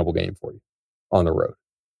not a winnable game for you on the road,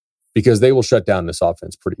 because they will shut down this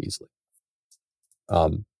offense pretty easily.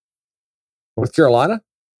 North Carolina,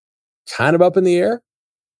 kind of up in the air.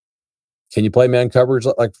 Can you play man coverage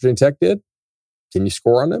like Virginia Tech did? Can you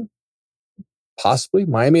score on them? Possibly.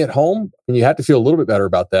 Miami at home, and you have to feel a little bit better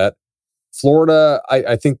about that. Florida,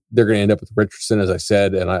 I think they're going to end up with Richardson, as I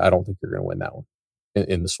said, and I don't think they're going to win that one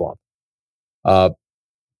in the swamp.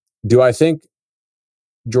 Do I think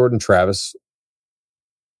Jordan Travis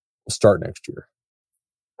will start next year?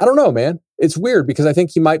 I don't know, man. It's weird because I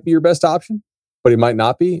think he might be your best option, but he might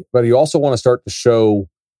not be. But you also want to start to show,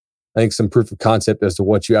 I think, some proof of concept as to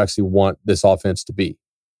what you actually want this offense to be.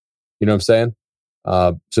 You know what I'm saying?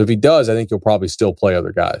 So if he does, I think he'll probably still play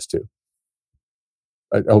other guys too.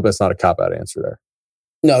 I hope that's not a cop-out answer there.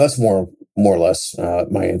 No, that's more or less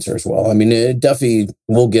my answer as well. I mean, Duffy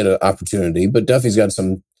will get an opportunity, but Duffy's got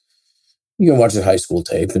some. You can watch his high school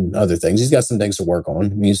tape and other things. He's got some things to work on. I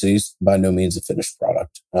mean, he's by no means a finished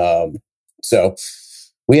product. So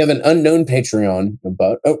we have an unknown Patreon,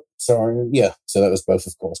 but yeah. So that was both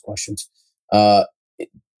of Cole's questions.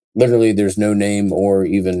 Literally, there's no name or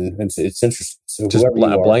even it's interesting. So just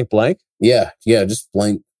blank. Yeah, just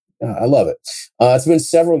blank. I love it. It's been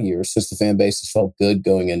several years since the fan base has felt good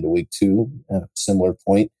going into week 2. Similar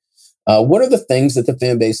point. What are the things that the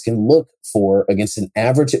fan base can look for against an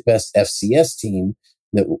average at best FCS team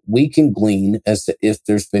that we can glean as to if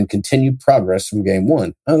there's been continued progress from game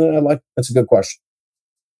 1? That's a good question.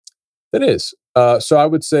 That is. So I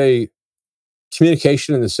would say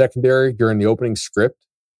communication in the secondary during the opening script,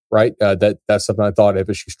 right? That's something I thought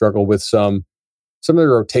FSU struggled with. Some of the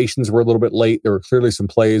rotations were a little bit late. There were clearly some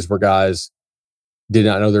plays where guys did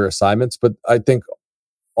not know their assignments, but I think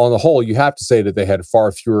on the whole, you have to say that they had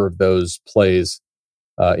far fewer of those plays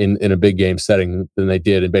in a big game setting than they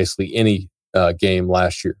did in basically any game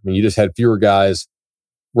last year. I mean, you just had fewer guys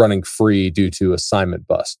running free due to assignment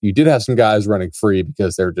bust. You did have some guys running free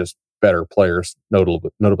because they're just better players,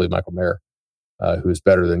 notably Michael Mayer, who's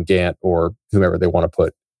better than Gant or whomever they want to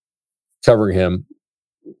put covering him.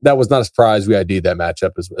 That was not a surprise. We ID'd that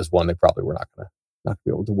matchup as one they probably were not going to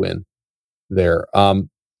be able to win there.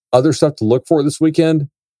 Other stuff to look for this weekend.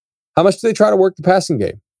 How much do they try to work the passing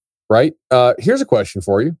game, right? Here's a question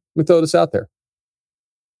for you. Let me throw this out there.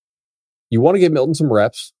 You want to give Milton some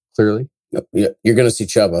reps, clearly. Yeah, you're going to see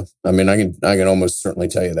Chuba. I mean, I can almost certainly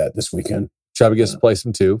tell you that this weekend. Chuba gets to play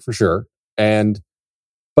some too, for sure.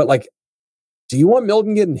 But like, do you want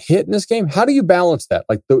Milton getting hit in this game? How do you balance that?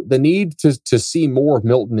 Like the need to see more of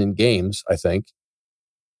Milton in games, I think,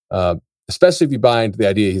 especially if you buy into the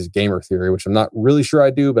idea he's a gamer theory, which I'm not really sure I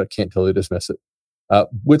do, but I can't totally dismiss it.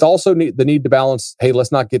 With also the need to balance, hey,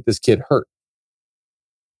 let's not get this kid hurt.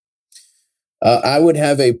 I would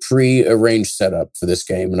have a pre-arranged setup for this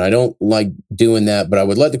game, and I don't like doing that, but I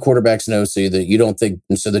would let the quarterbacks know so that you don't think,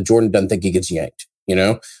 so that Jordan doesn't think he gets yanked, you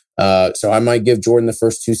know? So I might give Jordan the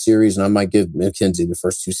first 2 series, and I might give McKenzie the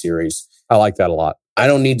first 2 series. I like that a lot. I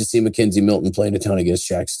don't need to see McKenzie Milton playing a ton against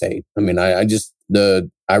Jack State. I mean, I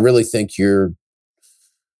really think there's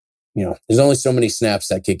only so many snaps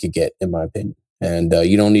that kid could get, in my opinion. And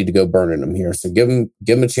you don't need to go burning them here. So give him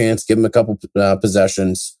a chance, give him a couple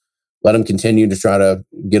possessions, let him continue to try to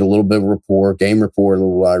get a little bit of game rapport,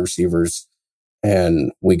 little wide receivers.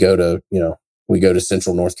 And we go to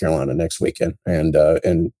Central North Carolina next weekend. And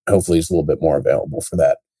hopefully he's a little bit more available for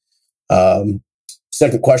that.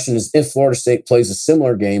 Second question is, if Florida State plays a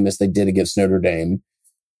similar game as they did against Notre Dame,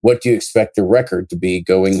 what do you expect the record to be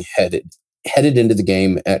going headed into the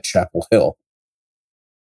game at Chapel Hill?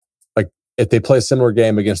 Like, if they play a similar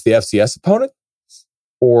game against the FCS opponent,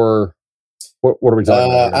 or what are we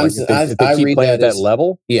talking about? Like, if they keep playing at that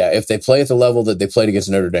level? Yeah, if they play at the level that they played against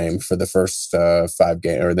Notre Dame for the first 5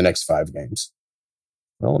 games, or the next 5 games.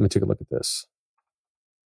 Well, let me take a look at this.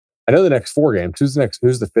 I know the next 4 games. Who's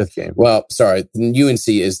the 5th game? Well, sorry, UNC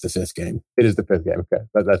is the 5th game. It is the 5th game. Okay,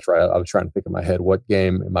 that's right. I was trying to think in my head, what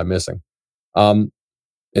game am I missing?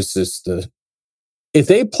 It's just if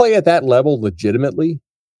they play at that level legitimately,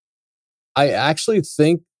 I actually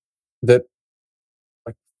think that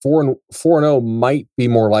like 4-0 might be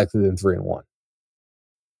more likely than 3-1.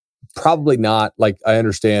 Probably not. Like, I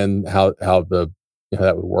understand how that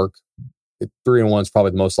would work. 3-1 is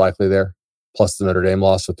probably the most likely there, plus the Notre Dame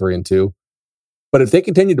loss, so 3-2. But if they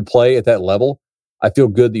continue to play at that level, I feel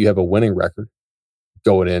good that you have a winning record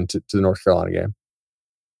going into the North Carolina game.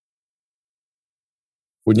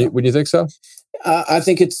 Wouldn't you think so? I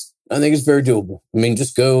think it's very doable. I mean,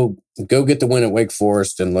 just go get the win at Wake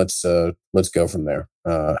Forest, and let's go from there.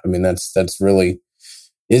 I mean, that's really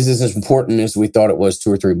is as important as we thought it was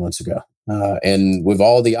 2 or 3 months ago. And with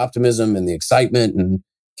all the optimism and the excitement, and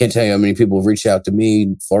can't tell you how many people have reached out to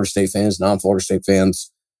me, Florida State fans, non-Florida State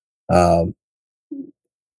fans.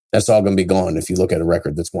 That's all going to be gone if you look at a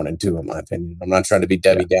record that's 1-2, in my opinion. I'm not trying to be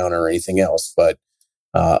Debbie Downer or anything else, but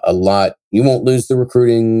you won't lose the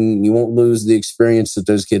recruiting, you won't lose the experience that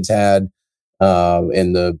those kids had,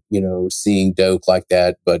 and the seeing Doak like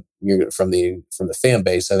that. But you're from the fan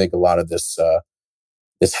base, I think a lot of this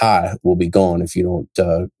high will be gone if you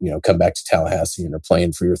don't come back to Tallahassee and are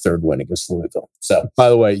playing for your 3rd win against Louisville. So, by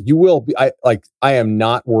the way, you will be. I am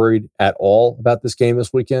not worried at all about this game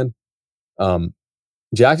this weekend.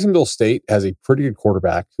 Jacksonville State has a pretty good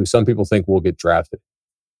quarterback who some people think will get drafted.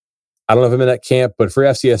 I don't know if I'm in that camp, but for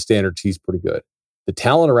FCS standards, he's pretty good. The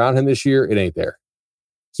talent around him this year, it ain't there.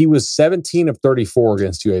 He was 17 of 34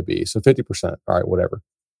 against UAB, so 50%. All right, whatever.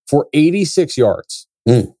 For 86 yards.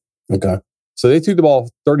 Okay. So they threw the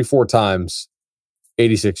ball 34 times,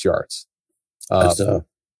 86 yards.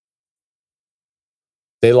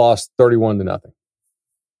 They lost 31-0.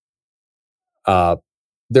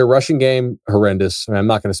 Their rushing game, horrendous. I mean, I'm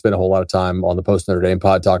not going to spend a whole lot of time on the post Notre Dame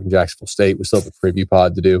pod talking Jacksonville State. We still have a preview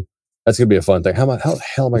pod to do. That's going to be a fun thing. How the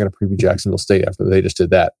hell am I going to preview Jacksonville State after they just did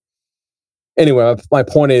that? Anyway, my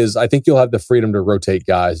point is, I think you'll have the freedom to rotate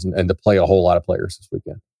guys and to play a whole lot of players this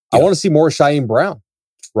weekend. Yeah. I want to see more Shaheem Brown,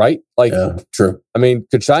 right? Like, yeah, true. I mean,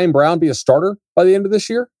 could Shaheem Brown be a starter by the end of this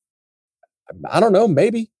year? I don't know.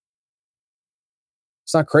 Maybe.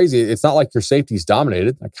 It's not crazy. It's not like your safety's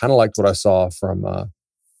dominated. I kind of liked what I saw from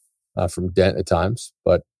Dent at times,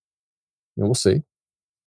 but we'll see.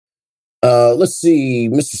 Let's see.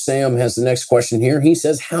 Mr. Sam has the next question here. He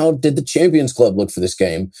says, how did the Champions Club look for this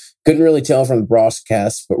game? Couldn't really tell from the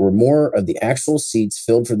broadcast, but were more of the actual seats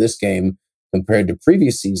filled for this game compared to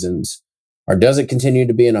previous seasons? Or does it continue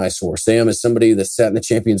to be an eyesore? Sam is somebody that sat in the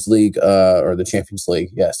Champions League, the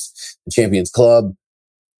Champions Club,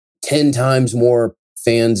 10 times more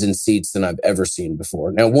fans and seats than I've ever seen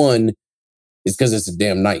before. Now, one is because it's a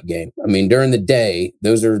damn night game. I mean, during the day,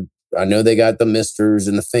 I know they got the misters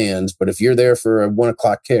and the fans, but if you're there for a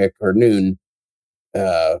 1:00 kick or noon,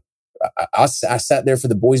 I sat there for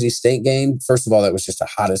the Boise State game. First of all, that was just a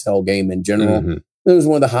hot as hell game in general. Mm-hmm. It was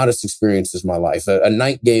one of the hottest experiences of my life. A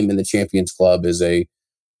night game in the Champions Club is a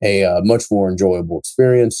much more enjoyable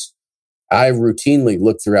experience. I routinely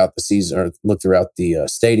look throughout the season or look throughout the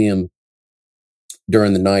stadium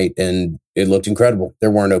during the night, and it looked incredible.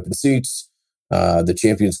 There weren't open seats. The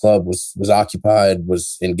Champions Club was occupied,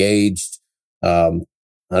 was engaged. I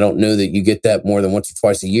don't know that you get that more than once or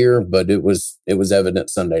twice a year, but it was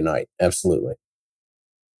evident Sunday night. Absolutely.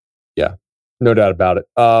 Yeah, no doubt about it.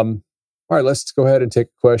 All right, let's go ahead and take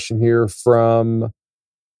a question here from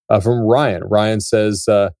Ryan. Ryan says,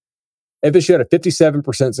 FSU had a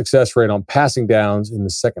 57% success rate on passing downs in the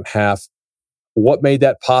second half. What made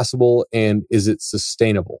that possible, and is it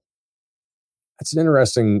sustainable? That's an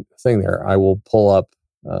interesting thing there. I will pull up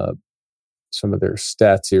some of their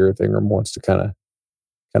stats here if Ingram wants to kind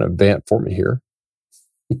of vamp for me here.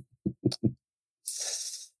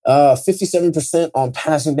 57% on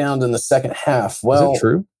passing downs in the second half. Well, is that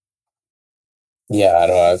true?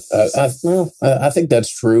 Yeah, I think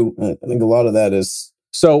that's true. I think a lot of that is.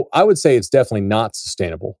 So I would say it's definitely not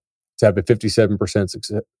sustainable to have a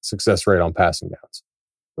 57% success rate on passing downs,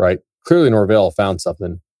 right? Clearly Norvell found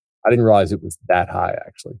something. I didn't realize it was that high,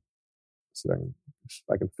 actually. So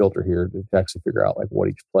I can filter here to actually figure out like what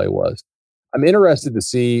each play was. I'm interested to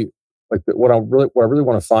see like what I really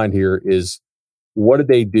want to find here is what did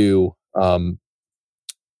they do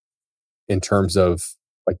in terms of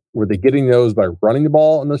like, were they getting those by running the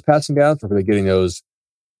ball on those passing downs, or were they getting those,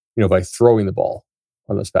 by throwing the ball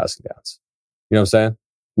on those passing downs? You know what I'm saying?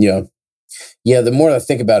 Yeah. Yeah. The more I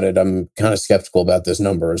think about it, I'm kind of skeptical about this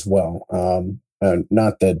number as well.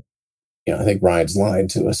 Not that, I think Ryan's lying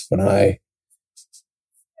to us, but I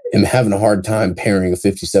am having a hard time pairing a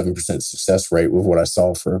 57% success rate with what I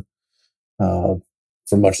saw for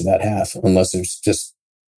much of that half, unless there's just,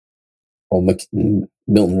 Milton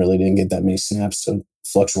really didn't get that many snaps to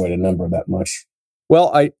fluctuate a number that much.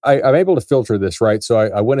 Well, I'm able to filter this, right? So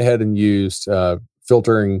I went ahead and used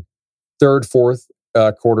filtering third, fourth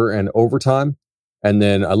quarter, and overtime. And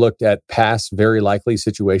then I looked at pass very likely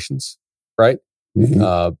situations, right?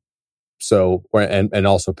 Mm-hmm. And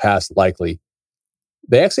also pass likely.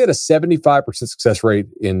 They actually had a 75% success rate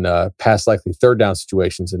in pass likely third down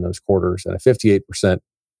situations in those quarters, and a 58%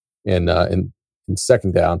 in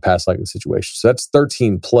second down pass likely situations. So that's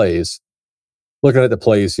 13 plays. Looking at the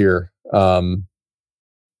plays here. To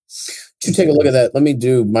take a look at that, let me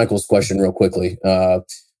do Michael's question real quickly.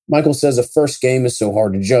 Michael says a first game is so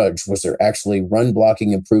hard to judge. Was there actually run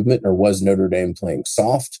blocking improvement, or was Notre Dame playing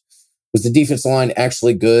soft? Was the defensive line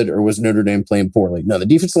actually good, or was Notre Dame playing poorly? No, the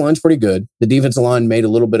defensive line's pretty good. The defensive line made a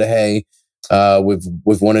little bit of hay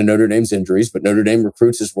with one of Notre Dame's injuries, but Notre Dame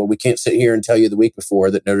recruits as well. We can't sit here and tell you the week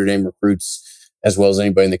before that Notre Dame recruits as well as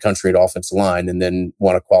anybody in the country at offensive line, and then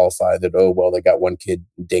want to qualify that, they got one kid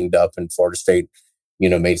dinged up and Florida State,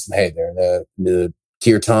 made some hay there. The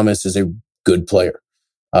Keir Thomas is a good player.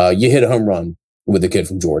 You hit a home run with the kid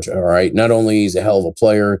from Georgia, all right? Not only he's a hell of a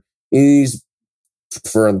player, he's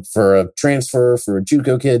for a transfer, for a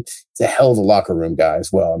JUCO kid, it's a hell of a locker room guy as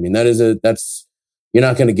well. I mean, that's you're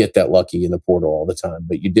not going to get that lucky in the portal all the time,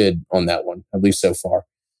 but you did on that one, at least so far.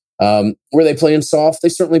 Were they playing soft? They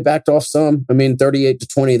certainly backed off some. I mean,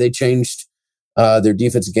 38-20, they changed their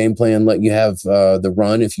defensive game plan, let you have the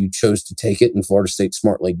run if you chose to take it, and Florida State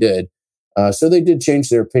smartly did. So they did change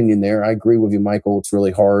their opinion there. I agree with you, Michael. It's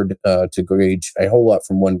really hard to gauge a whole lot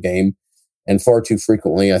from one game, and far too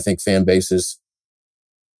frequently, I think fan bases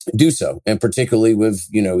do so, and particularly with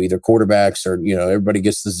either quarterbacks or everybody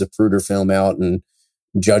gets the Zapruder film out and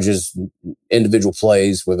judges individual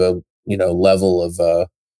plays with a level of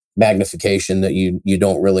magnification that you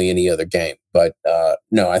don't really any other game. But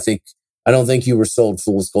no, I don't think you were sold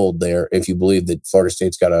fool's gold there if you believe that Florida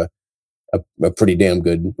State's got a pretty damn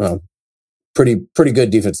good, pretty good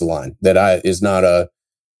defensive line that's not a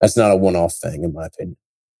one-off thing in my opinion.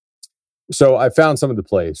 So I found some of the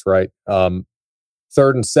plays, right?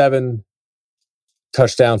 3rd and 7,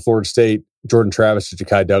 touchdown Florida State. Jordan Travis to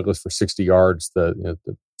Ja'Kai Douglas for 60 yards, the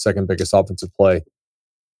second biggest offensive play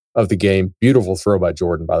of the game. Beautiful throw by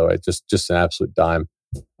Jordan, by the way, just an absolute dime.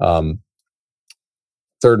 3rd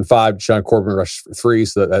and 5, Deshaun Corbin rushes for 3,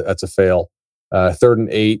 so that's a fail. 3rd and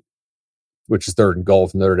 8, which is 3rd and goal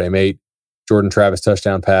from Notre Dame 8. Jordan Travis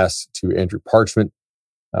touchdown pass to Andrew Parchment.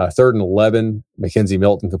 3rd and 11, Mackenzie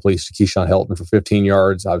Milton completes to Keyshawn Helton for 15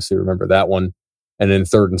 yards. Obviously, remember that one. And then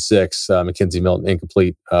 3rd and 6, Mackenzie Milton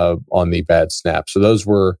incomplete on the bad snap. So those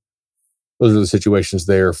were the situations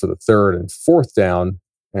there for the 3rd and 4th down.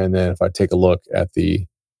 And then if I take a look at the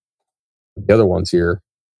other ones here,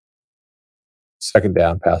 2nd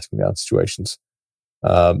down, passing down situations.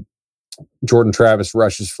 Jordan Travis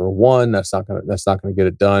rushes for 1. That's not gonna get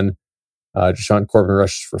it done. Deshaun Corbin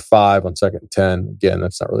rushes for 5 on 2nd and 10. Again,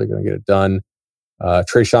 that's not really going to get it done.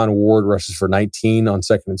 Trayshawn Ward rushes for 19 on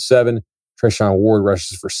 2nd and 7. Trayshawn Ward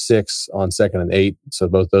rushes for 6 on 2nd and 8. So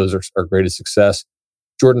both those are great success.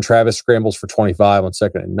 Jordan Travis scrambles for 25 on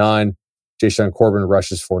 2nd and 9. Deshaun Corbin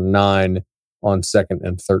rushes for 9 on 2nd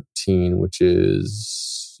and 13, which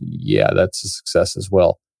is, that's a success as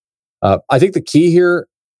well. I think the key here,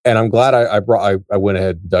 and I'm glad I went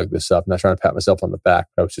ahead and dug this up. I'm not trying to pat myself on the back,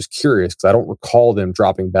 but I was just curious because I don't recall them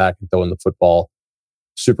dropping back and throwing the football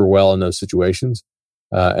super well in those situations.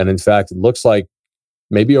 And in fact, it looks like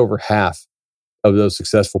maybe over half of those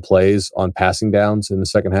successful plays on passing downs in the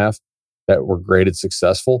second half that were graded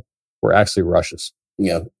successful were actually rushes.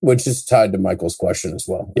 Yeah, which is tied to Michael's question as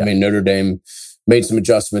well. Yeah. I mean, Notre Dame made some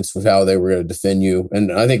adjustments with how they were going to defend you.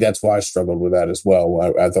 And I think that's why I struggled with that as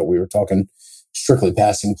well. I thought we were talking strictly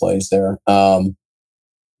passing plays there.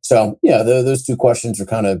 So, yeah, those two questions are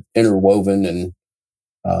kind of interwoven. And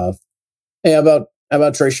hey, how about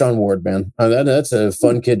Trayshawn Ward, man? That's a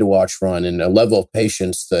fun kid to watch run, and a level of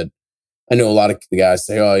patience that I know a lot of the guys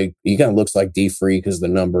say, oh, he kind of looks like D Free because of the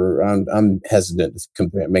number. I'm hesitant to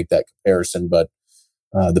make that comparison, but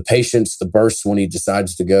the patience, the burst when he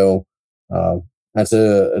decides to go, that's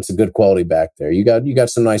a good quality back there. You got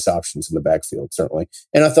some nice options in the backfield, certainly.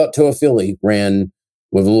 And I thought Toa Philly ran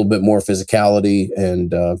with a little bit more physicality,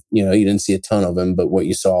 and you didn't see a ton of him, but what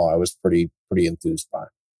you saw, I was pretty enthused by.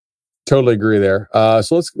 Totally agree there.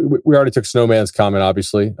 So we already took Snowman's comment,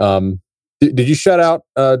 obviously. Did you shout out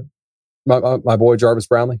my boy Jarvis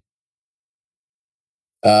Brownlee?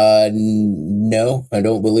 No, I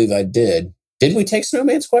don't believe I did. Did we take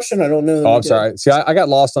Snowman's question? I don't know. Oh, I'm sorry. See, I got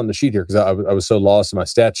lost on the sheet here because I was so lost in my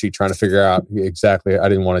stat sheet trying to figure out exactly. I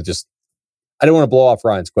didn't want to blow off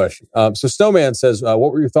Ryan's question. So Snowman says, what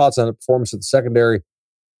were your thoughts on the performance of the secondary?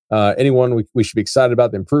 Anyone we should be excited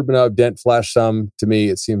about the improvement of? Dent flashed some. To me,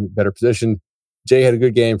 it seemed better positioned. Jay had a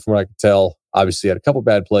good game from what I could tell. Obviously, had a couple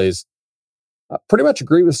bad plays. Pretty much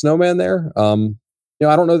agree with Snowman there. I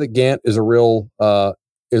don't know that Gant is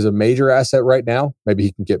a major asset right now. Maybe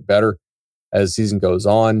he can get better as the season goes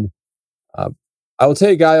on. I will tell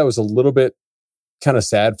you a guy I was a little bit kind of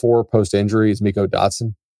sad for post-injury is Miko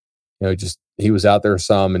Dotson. He was out there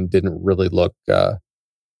some and didn't really look a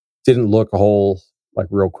whole like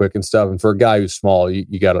real quick and stuff. And for a guy who's small,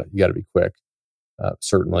 you gotta be quick.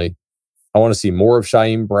 Certainly, I want to see more of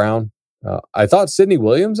Shaim Brown. I thought Sidney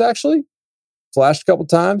Williams actually flashed a couple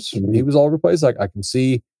times. Mm-hmm. He was all over the place. Like I can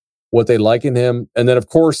see what they like in him. And then of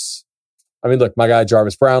course, I mean, look, my guy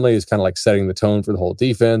Jarvis Brownlee is kind of like setting the tone for the whole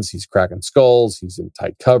defense. He's cracking skulls. He's in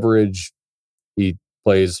tight coverage. He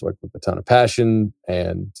plays like with a ton of passion.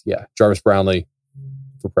 And yeah, Jarvis Brownlee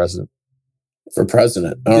for president. For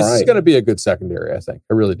president. This is going to be a good secondary, I think.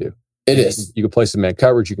 I really do. It is. You can play some man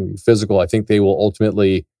coverage. You can be physical. I think they will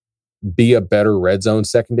ultimately be a better red zone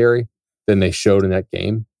secondary than they showed in that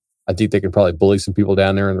game. I think they can probably bully some people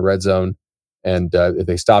down there in the red zone. And if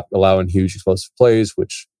they stop allowing huge explosive plays,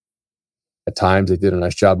 which at times they did a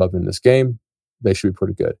nice job of in this game, they should be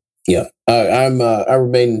pretty good. Yeah. I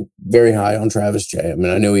remain very high on Travis Jay. I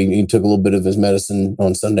mean, I know he took a little bit of his medicine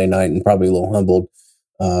on Sunday night and probably a little humbled.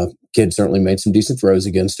 Kid certainly made some decent throws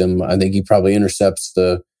against him. I think he probably intercepts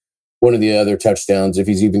one of the other touchdowns if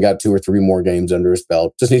he's even got 2 or 3 more games under his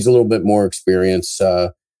belt. Just needs a little bit more experience.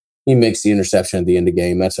 He makes the interception at the end of the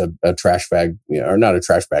game. That's a trash bag, or not a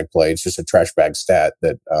trash bag play. It's just a trash bag stat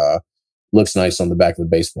that looks nice on the back of the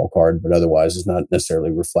baseball card, but otherwise is not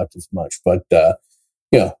necessarily reflective much. But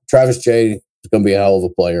Travis Jay is going to be a hell of a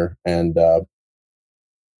player, and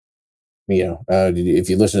if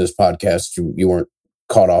you listen to this podcast, you weren't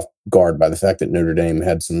caught off guard by the fact that Notre Dame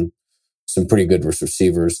had some pretty good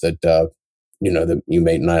receivers that that you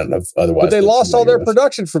may not have otherwise. But they lost all their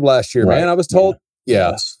production from last year, right. Man. I was told.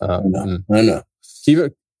 Yeah. Yes. I know.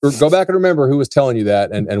 Go back and remember who was telling you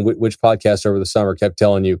that, and which podcast over the summer kept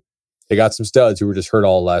telling you they got some studs who were just hurt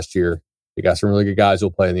all last year. They got some really good guys who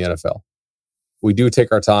will play in the NFL. We do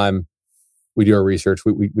take our time. We do our research.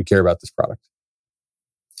 We care about this product.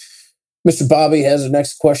 Mr. Bobby has the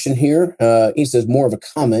next question here. He says more of a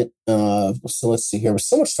comment. So let's see here. With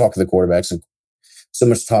so much talk of the quarterbacks and so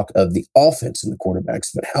much talk of the offense and the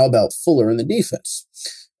quarterbacks, but how about Fuller and the defense?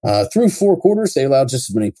 Through 4 quarters, they allowed just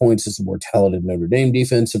as many points as the more talented Notre Dame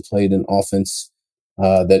defense and played an offense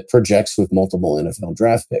that projects with multiple NFL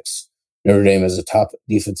draft picks. Notre Dame is a top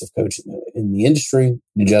defensive coach in the industry.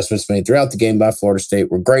 The adjustments made throughout the game by Florida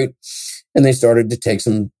State were great, and they started to take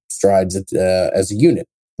some strides as a unit.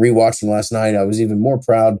 Rewatching last night, I was even more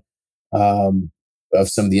proud of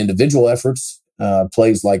some of the individual efforts.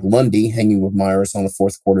 Plays like Lundy hanging with Myers on the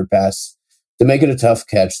 4th quarter pass to make it a tough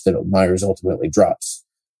catch that Myers ultimately drops.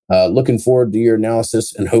 Looking forward to your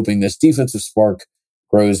analysis and hoping this defensive spark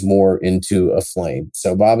grows more into a flame.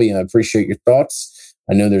 So, Bobby, I appreciate your thoughts.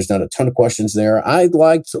 I know there's not a ton of questions there. I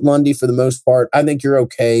liked Lundy for the most part. I think you're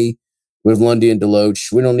okay with Lundy and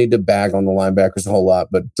Deloach. We don't need to bag on the linebackers a whole lot,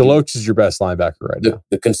 but Deloach is your best linebacker right now.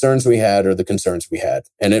 The concerns we had are the concerns we had,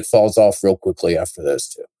 and it falls off real quickly after those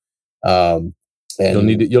two. And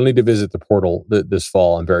you'll need to visit the portal this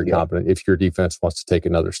fall. I'm very confident if your defense wants to take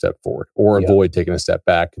another step forward or avoid taking a step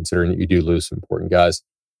back, considering that you do lose some important guys.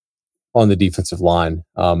 on the defensive line.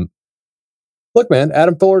 Look, man,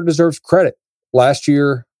 Adam Fuller deserves credit. Last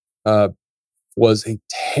year was a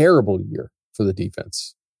terrible year for the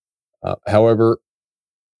defense. However,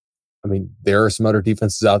 I mean, there are some other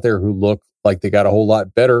defenses out there who look like they got a whole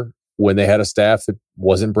lot better when they had a staff that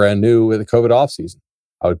wasn't brand new at the COVID offseason.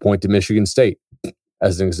 I would point to Michigan State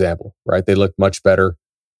as an example, right? They look much better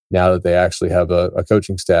now that they actually have a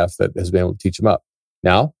coaching staff that has been able to teach them up.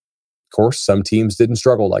 Now, of course, some teams didn't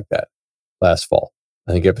struggle like that last fall.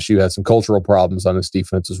 I think FSU had some cultural problems on its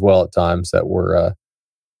defense as well at times that were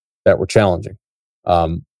challenging.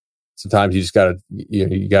 Sometimes you just got to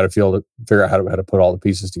you got to figure out how to put all the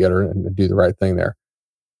pieces together and do the right thing there.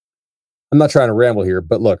 I'm not trying to ramble here,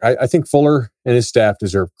 but look, I think Fuller and his staff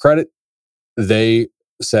deserve credit. They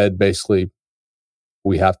said basically,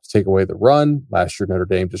 we have to take away the run. Last year, Notre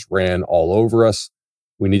Dame just ran all over us.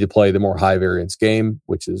 We need to play the more high variance game,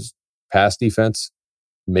 which is pass defense.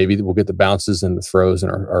 Maybe we'll get the bounces and the throws in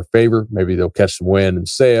our favor. Maybe they'll catch some wind and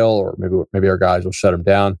sail, or maybe our guys will shut them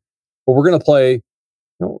down. But we're going to play,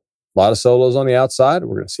 a lot of solos on the outside.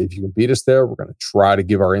 We're going to see if you can beat us there. We're going to try to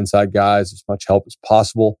give our inside guys as much help as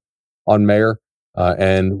possible on Mayer,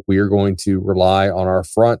 and we are going to rely on our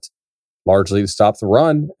front largely to stop the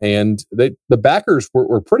run. And the backers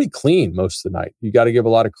were pretty clean most of the night. You got to give a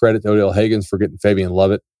lot of credit to Odell Higgins for getting Fabian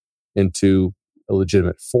Lovett into a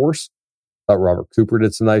legitimate force. I thought Robert Cooper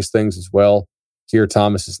did some nice things as well. Keir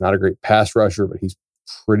Thomas is not a great pass rusher, but he's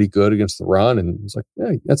pretty good against the run. And it's like,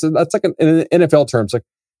 yeah, that's like in NFL terms, like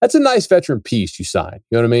that's a nice veteran piece you sign.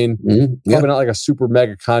 You know what I mean? Mm-hmm. Yeah. Probably not like a super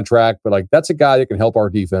mega contract, but like that's a guy that can help our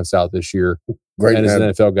defense out this year. Great. And as an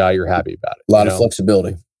NFL guy, you're happy about it. A lot of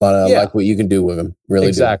flexibility. Like what you can do with him. Really,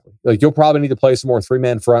 exactly. Do. Like you'll probably need to play some more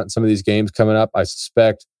 3-man front in some of these games coming up. I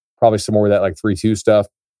suspect probably some more of that like 3-2 stuff.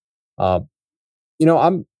 I'm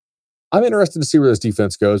interested to see where this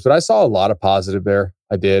defense goes, but I saw a lot of positive there.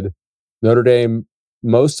 I did. Notre Dame,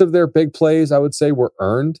 most of their big plays, I would say, were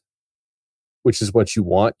earned, which is what you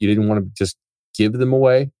want. You didn't want to just give them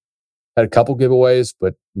away. Had a couple giveaways,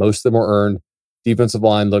 but most of them were earned. Defensive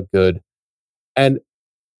line looked good. And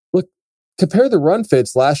look, compare the run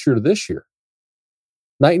fits last year to this year.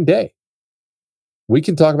 Night and day. We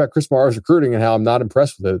can talk about Chris Morrow's recruiting and how I'm not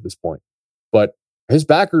impressed with it at this point. But his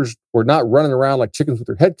backers were not running around like chickens with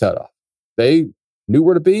their head cut off. They knew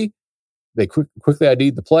where to be. They quickly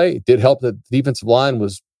ID'd the play. It did help that the defensive line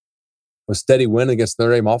was steady win against the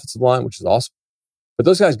Notre Dame offensive line, which is awesome. But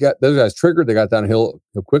those guys triggered. They got downhill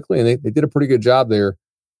quickly, and they did a pretty good job there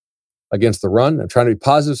against the run. I'm trying to be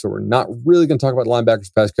positive, so we're not really going to talk about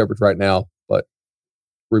linebackers pass coverage right now, but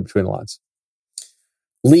read between the lines.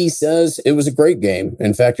 Lee says it was a great game.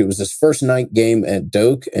 In fact, it was his first night game at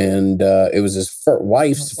Doak, and it was his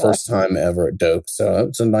wife's first time ever at Doak. So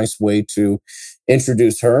it's a nice way to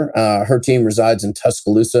introduce her. Her team resides in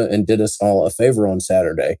Tuscaloosa and did us all a favor on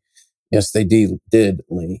Saturday. Yes, they did,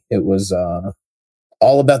 Lee. It was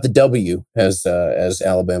all about the W, as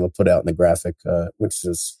Alabama put out in the graphic, which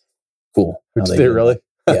is cool. Did they really?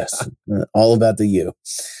 Yes, all about the U.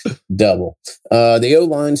 Double. The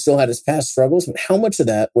O-line still had its past struggles, but how much of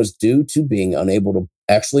that was due to being unable to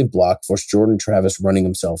actually block for Jordan Travis running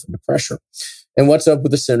himself into pressure? And what's up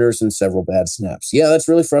with the centers and several bad snaps? Yeah, that's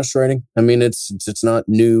really frustrating. I mean, it's not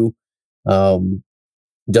new.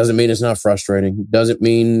 Doesn't mean it's not frustrating. Doesn't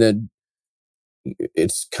mean that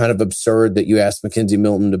it's kind of absurd that you ask Mackenzie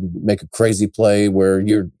Milton to make a crazy play where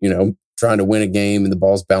you're, trying to win a game and the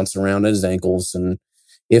ball's bouncing around at his ankles. And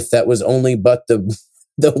if that was only but the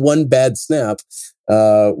one bad snap,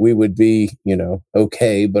 we would be,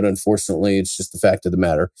 okay. But unfortunately, it's just the fact of the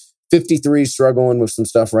matter. 53 struggling with some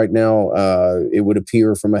stuff right now. It would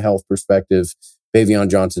appear from a health perspective, Bavion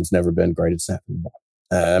Johnson's never been great at snapping the ball.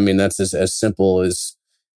 I mean, that's as simple as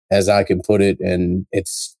I can put it. And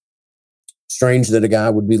it's strange that a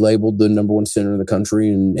guy would be labeled the number one center in the country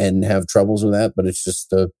and have troubles with that. But it's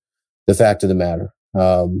just the fact of the matter.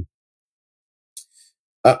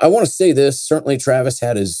 I want to say this. Certainly, Travis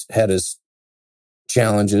had his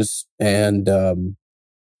challenges and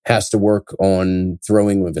has to work on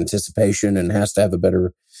throwing with anticipation and has to have a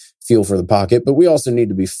better feel for the pocket. But we also need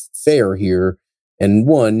to be fair here and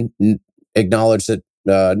acknowledge that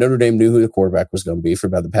Notre Dame knew who the quarterback was going to be for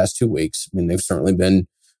about the past 2 weeks. I mean, they've certainly been.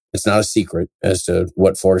 It's not a secret as to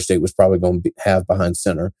what Florida State was probably going to have behind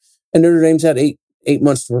center, and Notre Dame's had eight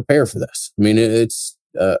months to prepare for this. I mean, it's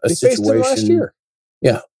a situation. Faced it last year.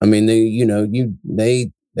 Yeah, I mean, they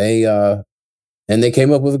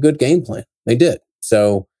came up with a good game plan. They did.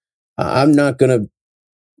 So I'm not gonna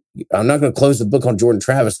close the book on Jordan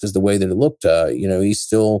Travis because the way that it looked, he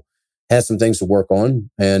still has some things to work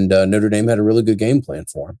on, and Notre Dame had a really good game plan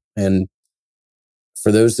for him. And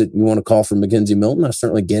for those that you want to call for McKenzie Milton, I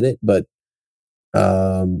certainly get it. But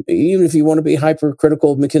even if you want to be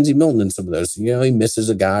hypercritical of McKenzie Milton and some of those, he misses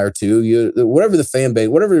a guy or two. Whatever the fan base,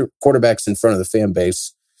 whatever quarterback's in front of the fan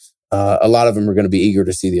base, a lot of them are going to be eager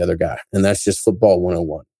to see the other guy, and that's just football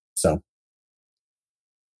 101. So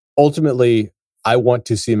ultimately, I want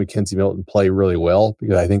to see McKenzie Milton play really well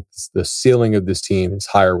because I think the ceiling of this team is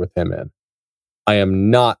higher with him in. I am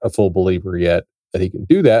not a full believer yet that he can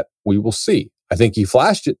do that. We will see. I think he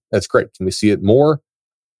flashed it. That's great. Can we see it more?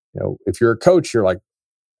 If you're a coach, you're like,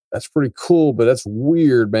 that's pretty cool, but that's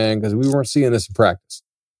weird, man, because we weren't seeing this in practice.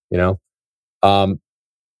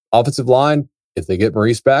 Offensive line, if they get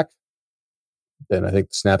Maurice back, then I think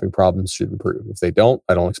the snapping problems should improve. If they don't,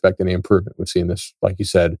 I don't expect any improvement. We've seen this, like you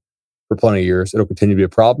said, for plenty of years. It'll continue to be a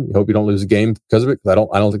problem. You hope you don't lose a game because of it. Because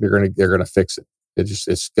I don't think they're gonna fix it.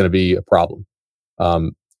 It's gonna be a problem.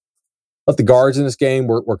 But the guards in this game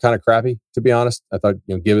were kind of crappy, to be honest. I thought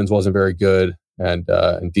Gibbons wasn't very good, and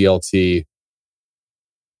DLT.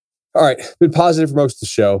 All right, been positive for most of the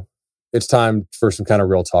show. It's time for some kind of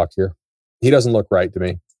real talk here. He doesn't look right to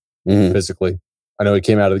me physically. I know he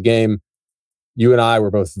came out of the game. You and I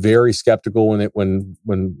were both very skeptical when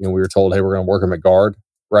we were told, hey, we're going to work him at guard,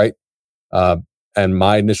 right? And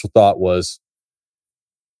my initial thought was,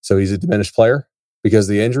 so he's a diminished player because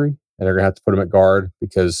of the injury, and they're going to have to put him at guard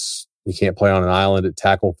because he can't play on an island at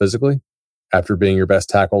tackle physically after being your best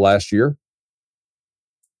tackle last year.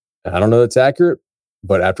 And I don't know that's accurate,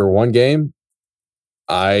 but after one game,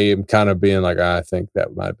 I am kind of being like, I think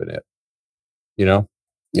that might have been it.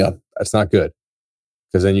 Yeah, that's not good.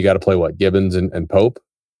 Because then you got to play what, Gibbons and Pope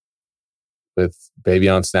with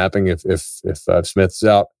Bavion snapping if Smith's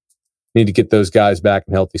out. Need to get those guys back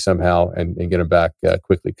and healthy somehow and get them back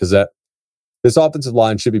quickly, because this offensive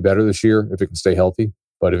line should be better this year if it can stay healthy.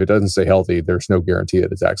 But if it doesn't stay healthy, there's no guarantee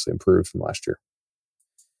that it's actually improved from last year.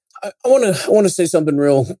 I want to say something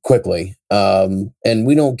real quickly, and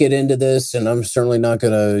we don't get into this, and I'm certainly not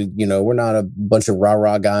going to, we're not a bunch of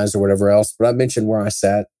rah-rah guys or whatever else, but I mentioned where I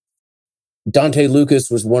sat. Dante Lucas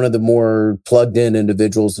was one of the more plugged-in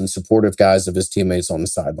individuals and supportive guys of his teammates on the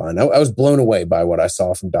sideline. I was blown away by what I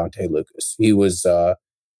saw from Dante Lucas. He was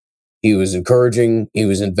encouraging. He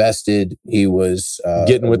was invested. He was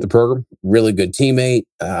getting with the program. Really good teammate.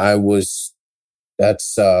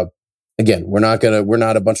 Again, we're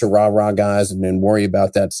not a bunch of rah-rah guys and worry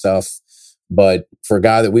about that stuff. But for a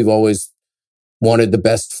guy that we've always wanted the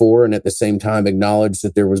best for, and at the same time acknowledged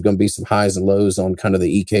that there was going to be some highs and lows on kind of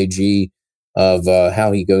the EKG of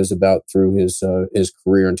how he goes about through his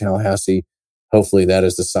career in Tallahassee. Hopefully that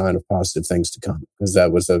is the sign of positive things to come, because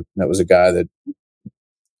that was a guy that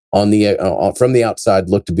from the outside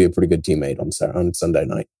looked to be a pretty good teammate on Sunday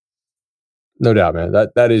night. No doubt, man.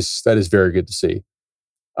 That is very good to see.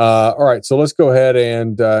 All right, so let's go ahead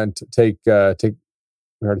and take. We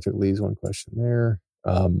already took Lee's one question there.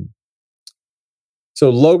 So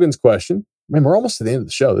Logan's question, man, we're almost to the end of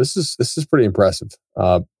the show. This is pretty impressive.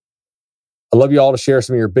 I love you all to share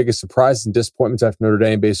some of your biggest surprises and disappointments after Notre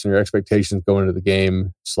Dame based on your expectations going into the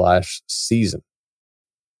game/season.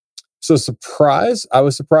 So I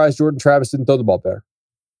was surprised Jordan Travis didn't throw the ball better.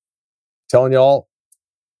 Telling y'all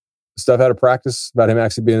stuff out of practice about him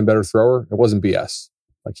actually being a better thrower, it wasn't BS.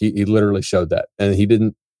 Like he literally showed that. And he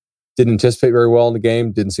didn't anticipate very well in the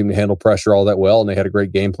game, didn't seem to handle pressure all that well, and they had a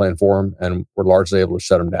great game plan for him and were largely able to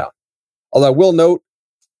shut him down. Although I will note,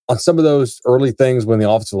 on some of those early things when the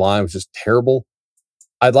offensive line was just terrible,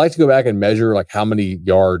 I'd like to go back and measure like how many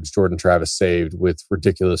yards Jordan Travis saved with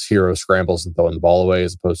ridiculous hero scrambles and throwing the ball away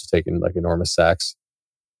as opposed to taking like enormous sacks.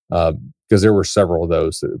 Because there were several of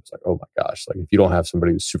those that it was like, oh my gosh, like if you don't have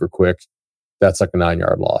somebody who's super quick, that's like a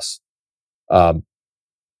 9-yard loss.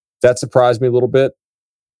 That surprised me a little bit.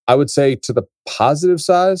 I would say to the positive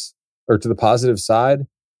side,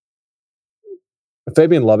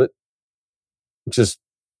 Fabian Lovett just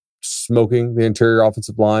smoking the interior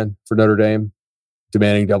offensive line for Notre Dame,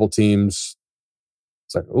 demanding double teams.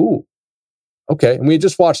 It's like, ooh, okay. And we had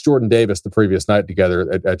just watched Jordan Davis the previous night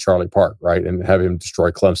together at Charlie Park, right? And have him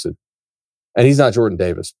destroy Clemson. And he's not Jordan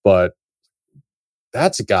Davis, but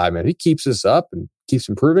that's a guy, man. He keeps this up and keeps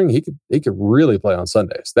improving. He could really play on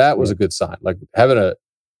Sundays. That was a good sign. Like having a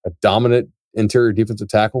dominant interior defensive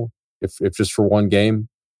tackle, if just for one game.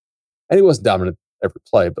 And he wasn't dominant every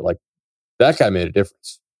play, but like that guy made a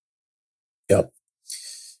difference. Yep.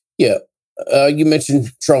 Yeah. You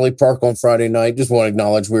mentioned Charlie Park on Friday night. Just want to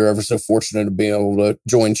acknowledge we were ever so fortunate to be able to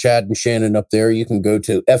join Chad and Shannon up there. You can go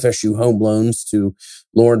to FSU Home Loans to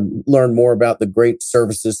learn more about the great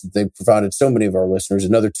services that they've provided so many of our listeners.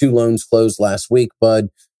 Another 2 loans closed last week, Bud.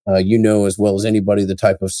 You know as well as anybody the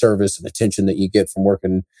type of service and attention that you get from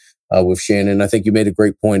working with Shannon. I think you made a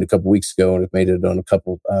great point a couple weeks ago, and have made it on a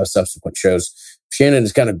couple subsequent shows. Shannon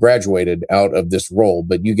has kind of graduated out of this role,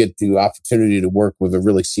 but you get the opportunity to work with a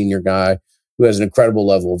really senior guy who has an incredible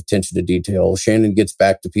level of attention to detail. Shannon gets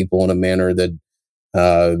back to people in a manner that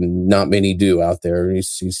not many do out there.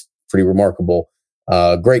 He's pretty remarkable.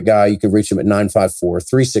 Great guy. You can reach him at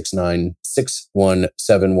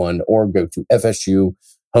 954-369-6171 or go to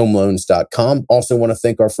FSUHomeLoans.com. Also want to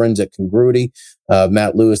thank our friends at Congruity.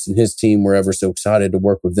 Matt Lewis and his team were ever so excited to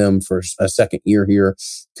work with them for a second year here.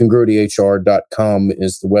 CongruityHR.com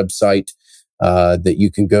is the website that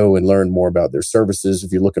you can go and learn more about their services.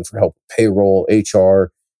 If you're looking for help with payroll,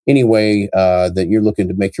 HR, any way that you're looking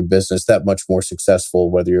to make your business that much more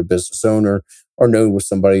successful, whether you're a business owner or know with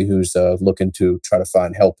somebody who's looking to try to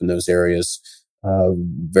find help in those areas.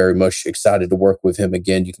 Very much excited to work with him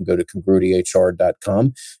again. You can go to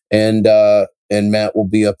CongruityHR.com and Matt will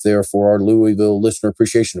be up there for our Louisville listener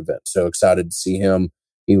appreciation event. So excited to see him.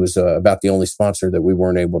 He was about the only sponsor that we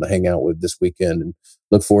weren't able to hang out with this weekend, and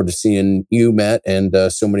look forward to seeing you, Matt, and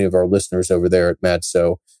so many of our listeners over there at Matt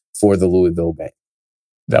So for the Louisville game.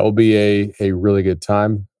 That will be a really good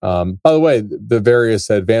time. By the way, the various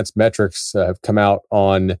advanced metrics have come out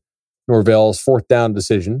on Norvell's 4th down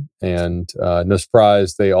decision, and no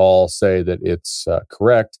surprise, they all say that it's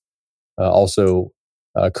correct. Also,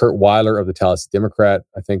 Kurt Weiler of the Tallahassee Democrat,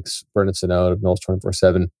 I think Brendan Sinode of Noles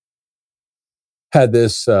 24/7 had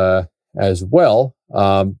this as well.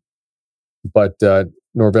 But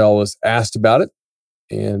Norvell was asked about it,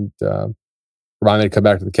 and remind me to come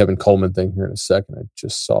back to the Kevin Coleman thing here in a second. I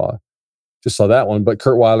just saw that one. But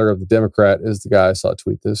Kurt Weiler of the Democrat is the guy I saw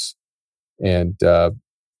tweet this, and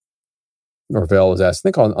Norvell was asked,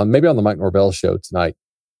 I think maybe on the Mike Norvell show tonight,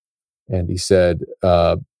 and he said,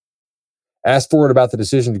 asked Ford about the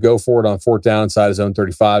decision to go for it on 4th down inside his own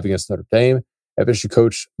 35 against Notre Dame. FSU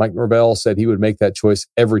coach Mike Norvell said he would make that choice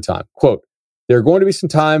every time. Quote, there are going to be some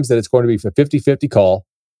times that it's going to be a 50-50 call,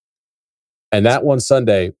 and that one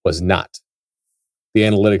Sunday was not. The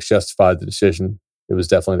analytics justified the decision. It was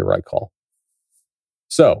definitely the right call.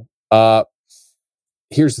 So,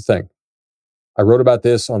 here's the thing. I wrote about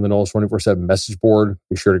this on the Noles 24/7 message board.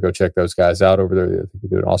 Be sure to go check those guys out over there. I think they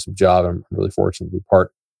do an awesome job. I'm really fortunate to be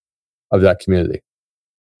part of that community.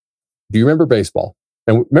 Do you remember baseball?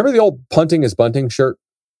 And remember the old punting is bunting shirt?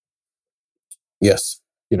 Yes.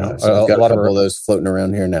 You know, so a lot of those floating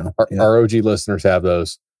around here now. Our OG listeners have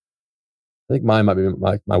those. I think mine might be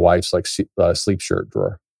my wife's like sleep shirt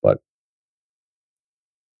drawer. But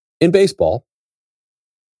in baseball,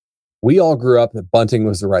 we all grew up that bunting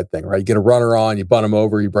was the right thing, right? You get a runner on, you bunt them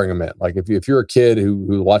over, you bring them in. Like if you're a kid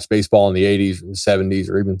who watched baseball in the 80s or the 70s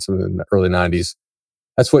or even some in the early 90s,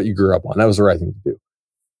 that's what you grew up on. That was the right thing to do.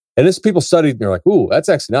 And as people studied, and they're like, ooh, that's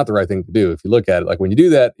actually not the right thing to do. If you look at it, like when you do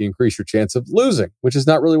that, you increase your chance of losing, which is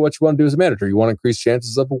not really what you want to do as a manager. You want to increase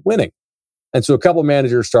chances of winning. And so a couple of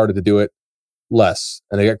managers started to do it less,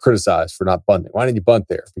 and they got criticized for not bunting. Why didn't you bunt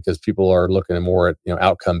there? Because people are looking more at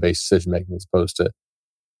outcome-based decision making as opposed to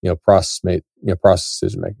process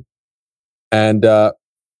decision making. And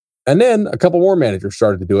then a couple more managers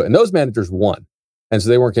started to do it, and those managers won, and so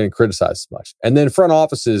they weren't getting criticized as much. And then front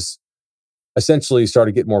offices essentially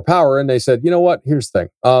started getting more power, and they said, you know what? Here's the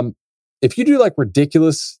thing: if you do like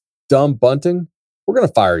ridiculous, dumb bunting, we're going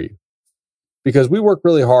to fire you because we work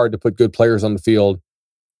really hard to put good players on the field,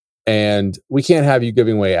 and we can't have you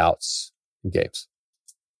giving away outs in games.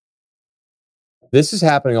 This is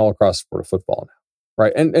happening all across the sport of football now.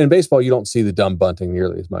 Right. And in baseball, you don't see the dumb bunting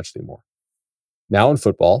nearly as much anymore. Now in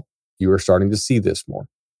football, you are starting to see this more.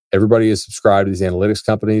 Everybody is subscribed to these analytics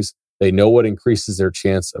companies. They know what increases their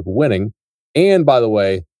chance of winning. And by the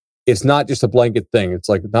way, it's not just a blanket thing. It's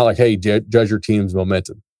like not like, hey, judge your team's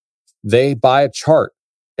momentum. They buy a chart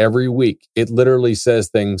every week. It literally says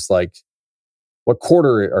things like, what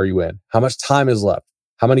quarter are you in? How much time is left?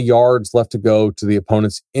 How many yards left to go to the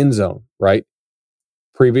opponent's end zone, right?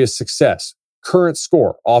 Previous success. Current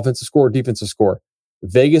score, offensive score, defensive score,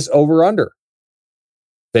 Vegas over under,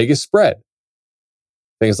 Vegas spread,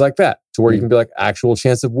 things like that, to where you can be like actual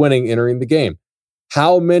chance of winning entering the game.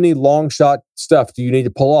 How many long shot stuff do you need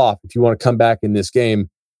to pull off if you want to come back in this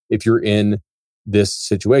game if you're in this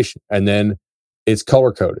situation? And then it's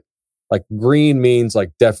color coded. Like green means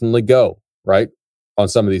like definitely go, right? On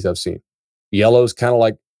some of these I've seen. Yellow is kind of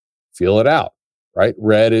like feel it out, right?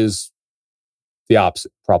 Red is the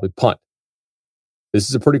opposite, probably punt. This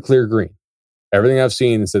is a pretty clear green. Everything I've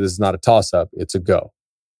seen said this is not a toss-up, it's a go.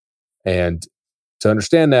 And to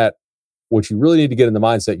understand that, what you really need to get in the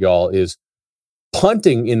mindset, y'all, is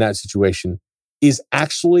punting in that situation is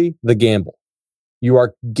actually the gamble. You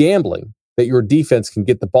are gambling that your defense can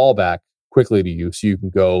get the ball back quickly to you so you can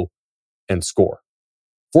go and score.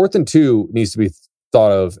 4th and 2 needs to be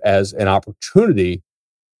thought of as an opportunity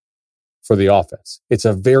for the offense. It's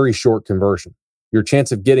a very short conversion. Your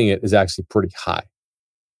chance of getting it is actually pretty high.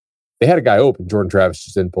 They had a guy open. Jordan Travis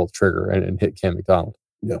just didn't pull the trigger and hit Cam McDonald.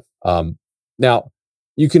 Yeah. Now,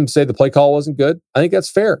 you can say the play call wasn't good. I think that's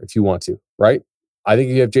fair if you want to, right? I think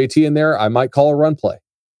if you have JT in there, I might call a run play.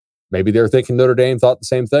 Maybe they're thinking Notre Dame thought the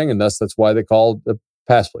same thing, and that's why they called the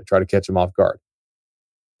pass play, try to catch him off guard.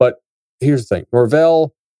 But here's the thing.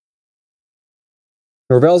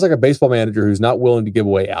 Norvell's like a baseball manager who's not willing to give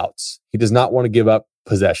away outs. He does not want to give up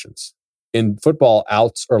possessions. In football,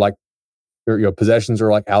 outs are like, possessions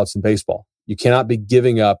are like outs in baseball. You cannot be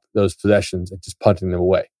giving up those possessions and just punting them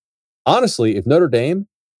away. Honestly, if Notre Dame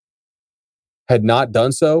had not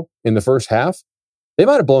done so in the first half, they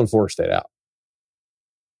might have blown Florida State out.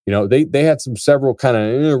 They had several kind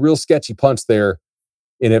of real sketchy punts there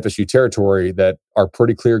in FSU territory that are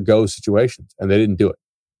pretty clear go situations, and they didn't do it.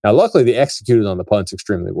 Now, luckily, they executed on the punts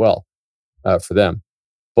extremely well for them.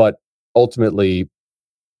 But ultimately,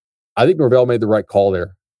 I think Norvell made the right call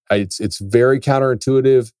there. It's very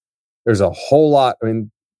counterintuitive. There's a whole lot. I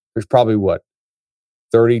mean, there's probably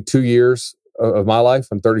 32 years of my life.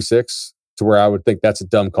 I'm 36 to where I would think that's a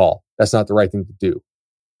dumb call. That's not the right thing to do.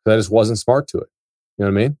 That just wasn't smart to it. You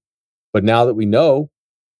know what I mean? But now that we know,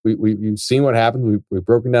 we've seen what happens. We've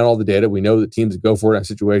broken down all the data. We know that teams that go for it in that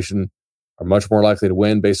situation are much more likely to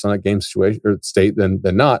win based on that game situation or state than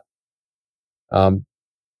not.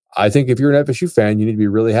 I think if you're an FSU fan, you need to be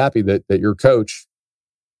really happy that your coach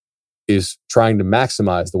is trying to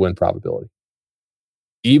maximize the win probability,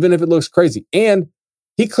 even if it looks crazy. And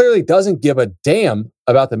he clearly doesn't give a damn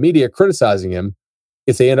about the media criticizing him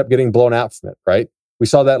if they end up getting blown out from it, right? We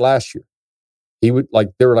saw that last year. They were like,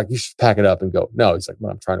 you should pack it up and go. No, he's like,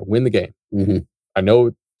 well, I'm trying to win the game. Mm-hmm. I know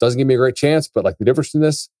it doesn't give me a great chance, but the difference in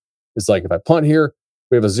this is if I punt here,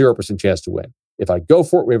 we have a 0% chance to win. If I go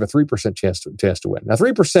for it, we have a 3% chance to win. Now,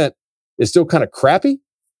 3% is still kind of crappy,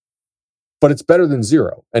 but it's better than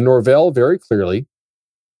 0. And Norvell very clearly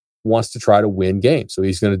wants to try to win games. So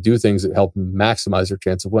he's going to do things that help maximize their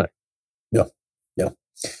chance of winning. Yeah.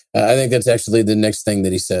 I think that's actually the next thing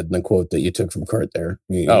that he said in the quote that you took from Kurt there.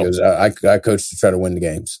 He goes, I coach to try to win the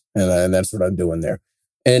games. And that's what I'm doing there.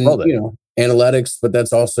 And, analytics, but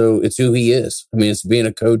that's also, it's who he is. I mean, it's being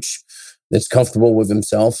a coach that's comfortable with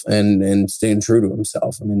himself and staying true to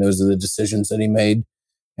himself. I mean, those are the decisions that he made.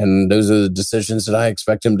 And those are the decisions that I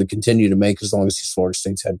expect him to continue to make as long as he's Florida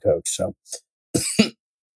State's head coach. So,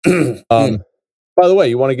 by the way,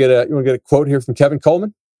 you want to get a quote here from Kevin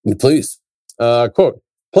Coleman? Please. Quote,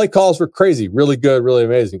 play calls were crazy, really good, really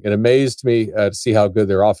amazing. It amazed me to see how good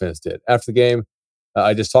their offense did. After the game,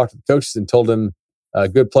 I just talked to the coaches and told them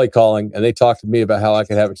good play calling, and they talked to me about how I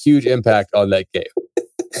could have a huge impact on that game.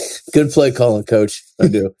 Good play calling, coach. I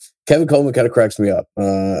do. Kevin Coleman kind of cracks me up.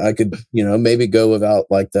 I could, maybe go without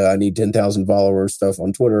I need 10,000 followers stuff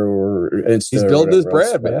on Twitter or Insta. He's building his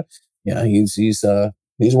brand, man. Yeah, he's a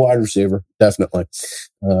wide receiver, definitely.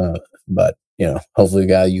 But hopefully, a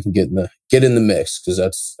guy you can get in the mix, because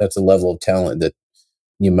that's a level of talent that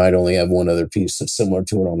you might only have one other piece that's similar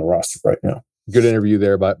to it on the roster right now. Good interview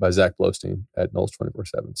there by Zach Blowstein at Noles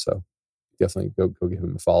 24/7. So definitely go give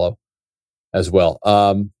him a follow as well.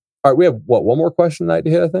 All right, we have one more question tonight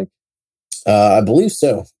to hit, I think. I believe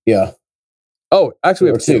so. Yeah. Oh,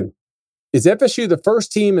 actually, we have two. Is FSU the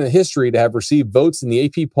first team in the history to have received votes in the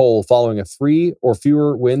AP poll following a three or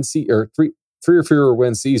fewer win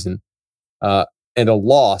season, and a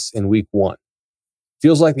loss in week 1?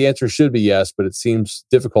 Feels like the answer should be yes, but it seems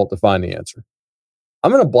difficult to find the answer.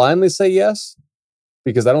 I'm going to blindly say yes,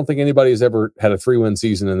 because I don't think anybody has ever had a 3-win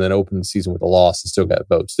season and then opened the season with a loss and still got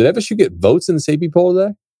votes. Did FSU get votes in this AP poll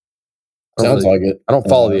today? Sounds like it. I don't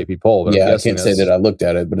follow the AP poll. But I can't say that I looked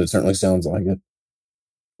at it, but it certainly sounds like it.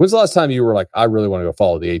 When's the last time you were like, I really want to go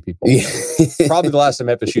follow the AP poll? Yeah. Probably the last time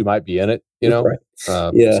FSU might be in it, Right.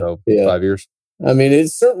 So 5 years. I mean,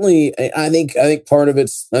 it's certainly, I think part of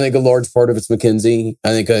it's, I think a large part of it's McKenzie. I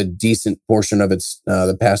think a decent portion of it's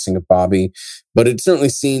the passing of Bobby, but it certainly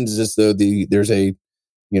seems as though there's a,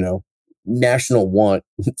 national want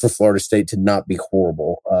for Florida State to not be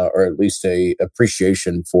horrible, or at least a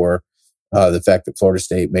appreciation for the fact that Florida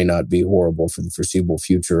State may not be horrible for the foreseeable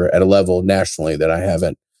future at a level nationally that I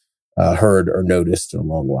haven't heard or noticed in a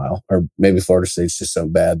long while. Or maybe Florida State's just so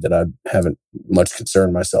bad that I haven't much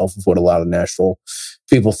concerned myself with what a lot of national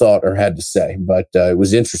people thought or had to say. But it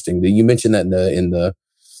was interesting that you mentioned that in the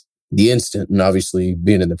instant, and obviously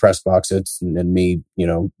being in the press box, and me,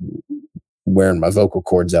 wearing my vocal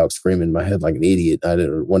cords out, screaming in my head like an idiot. I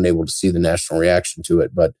wasn't able to see the national reaction to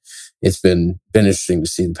it, but it's been interesting to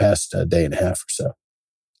see the past day and a half or so.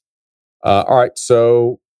 All right,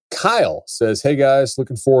 so Kyle says, "Hey guys,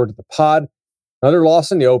 looking forward to the pod. Another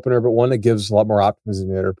loss in the opener, but one that gives a lot more optimism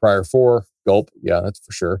than our prior four." Gulp, yeah, that's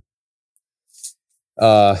for sure.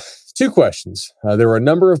 Two questions. There were a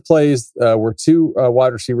number of plays where two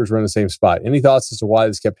wide receivers were in the same spot. Any thoughts as to why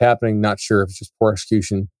this kept happening? Not sure if it's just poor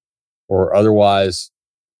execution or otherwise.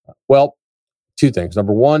 Well, two things.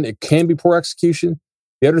 Number one, it can be poor execution.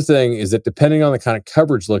 The other thing is that depending on the kind of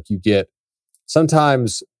coverage look you get,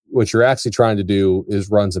 sometimes what you're actually trying to do is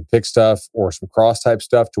run some pick stuff or some cross type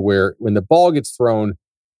stuff to where when the ball gets thrown,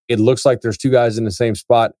 it looks like there's two guys in the same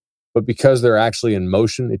spot, but because they're actually in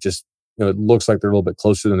motion, it just, it looks like they're a little bit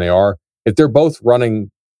closer than they are. If they're both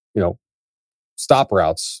running, stop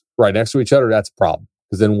routes right next to each other, that's a problem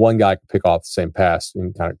because then one guy can pick off the same pass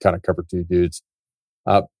and kind of cover two dudes.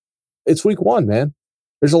 It's week one, man.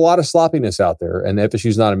 There's a lot of sloppiness out there, and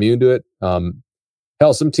FSU's not immune to it.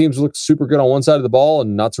 Hell, some teams look super good on one side of the ball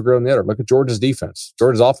and not so good on the other. Look at Georgia's defense.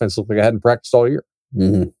 Georgia's offense looked like it hadn't practiced all year.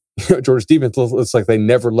 Mm-hmm. Georgia's defense looks like they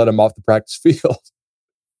never let him off the practice field.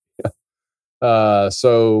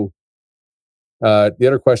 So the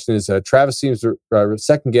other question is, Travis seems to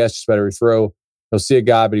second guess just about every throw. He'll see a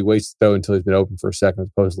guy, but he waits to throw until he's been open for a second as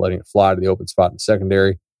opposed to letting it fly to the open spot in the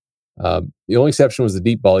secondary. The only exception was the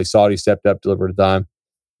deep ball. He saw it, he stepped up, delivered a dime.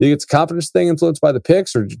 Do you think it's a confidence thing influenced by the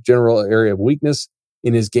picks or general area of weakness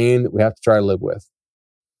in his game that we have to try to live with?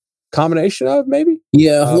 Combination of maybe?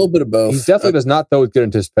 Yeah, a little bit of both. He definitely does not throw with good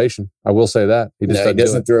anticipation. I will say that. He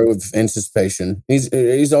doesn't throw with anticipation.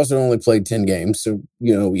 He's also only played 10 games. So,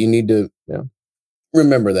 you need to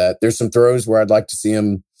remember that. There's some throws where I'd like to see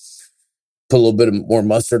him put a little bit more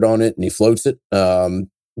mustard on it and he floats it.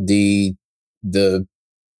 The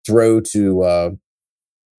throw to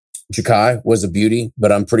Ja'Kai was a beauty,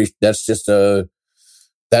 but I'm pretty. That's just a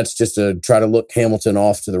try to look Hamilton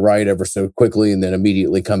off to the right ever so quickly and then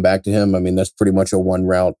immediately come back to him. I mean, that's pretty much a one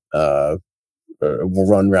route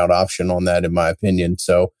option on that, in my opinion.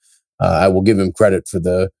 So I will give him credit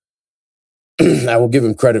for I will give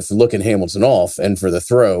him credit for looking Hamilton off and for the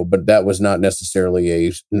throw, but that was not necessarily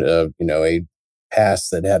a pass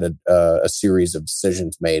that had a series of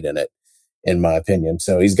decisions made in it, in my opinion.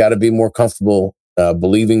 So he's got to be more comfortable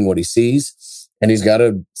believing what he sees, and he's got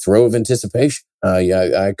a throw of anticipation.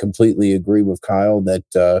 I completely agree with Kyle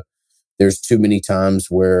that there's too many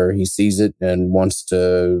times where he sees it and wants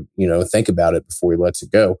to, think about it before he lets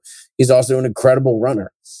it go. He's also an incredible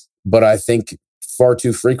runner, but I think far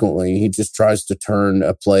too frequently he just tries to turn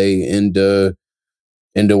a play into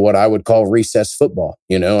what I would call recess football.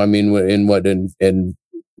 I mean, when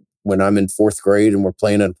I'm in fourth grade and we're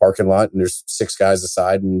playing in a parking lot and there's six guys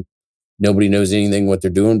aside and nobody knows anything what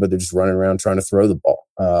they're doing, but they're just running around trying to throw the ball.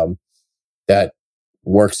 That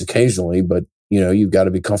works occasionally, but you've got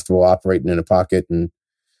to be comfortable operating in a pocket and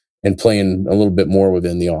playing a little bit more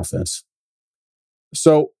within the offense.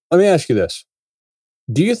 So let me ask you this.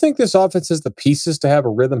 Do you think this offense has the pieces to have a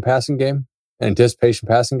rhythm passing game, an anticipation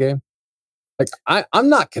passing game? Like I'm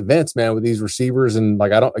not convinced, man, with these receivers, and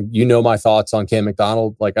like my thoughts on Cam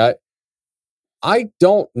McDonald. Like I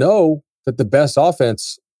don't know that the best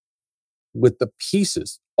offense with the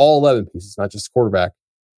pieces, all 11 pieces, not just quarterback,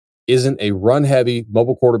 isn't a run heavy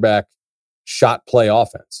mobile quarterback shot play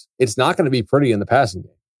offense. It's not going to be pretty in the passing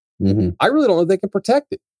game. Mm-hmm. I really don't know if they can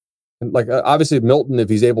protect it. And obviously Milton, if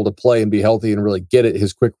he's able to play and be healthy and really get it,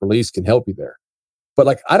 his quick release can help you there.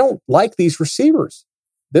 But I don't like these receivers.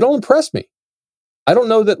 They don't impress me. I don't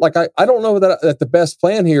know that I don't know that the best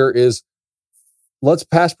plan here is let's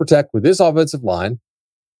pass protect with this offensive line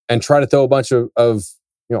and try to throw a bunch of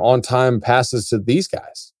on time passes to these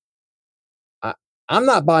guys. I'm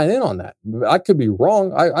not buying in on that. I could be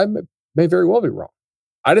wrong. I may very well be wrong.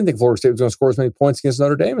 I didn't think Florida State was going to score as many points against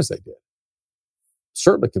Notre Dame as they did.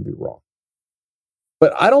 Certainly could be wrong.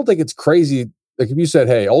 But I don't think it's crazy. Like if you said,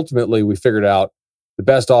 hey, ultimately we figured out the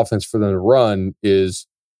best offense for them to run is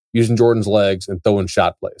using Jordan's legs and throwing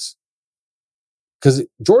shot plays. Because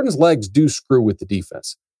Jordan's legs do screw with the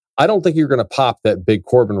defense. I don't think you're going to pop that big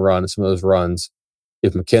Corbin run and some of those runs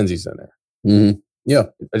if McKenzie's in there. Mm-hmm. Yeah.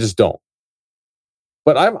 I just don't.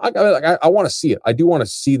 But I want to see it. I do want to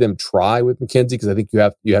see them try with McKenzie because I think you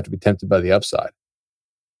have to be tempted by the upside.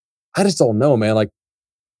 I just don't know, man. Like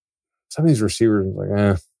some of these receivers,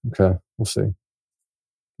 Okay, we'll see.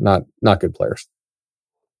 Not good players.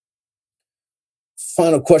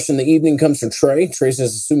 Final question of the evening comes from Trey. Trey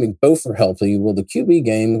says, assuming both are healthy, will the QB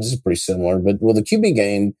game, this is pretty similar, but will the QB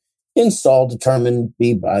game install determined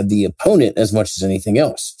be by the opponent as much as anything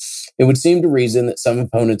else? It would seem to reason that some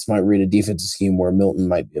opponents might read a defensive scheme where Milton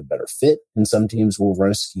might be a better fit, and some teams will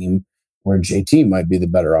run a scheme where JT might be the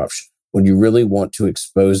better option. Would you really want to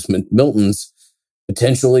expose Milton's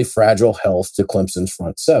potentially fragile health to Clemson's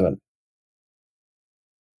front seven?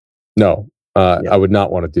 No, I would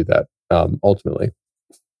not want to do that. Ultimately.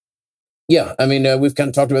 Yeah, I mean, we've kind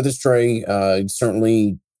of talked about this, Trey.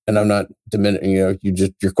 Certainly, and I'm not diminishing.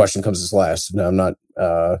 Your question comes as last. No, I'm not.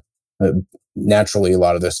 Naturally, a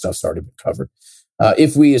lot of this stuff's already been covered.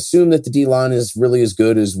 If we assume that the D line is really as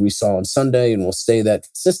good as we saw on Sunday and will stay that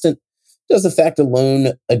consistent, does the fact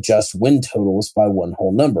alone adjust win totals by one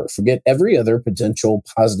whole number? Forget every other potential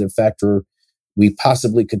positive factor we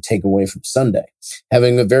possibly could take away from Sunday.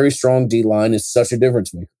 Having a very strong D-line is such a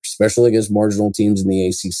difference maker, especially against marginal teams in the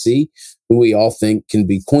ACC, who we all think can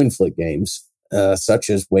be coin flip games, such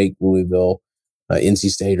as Wake, Louisville,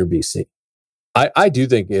 NC State, or BC. I do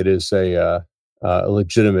think it is a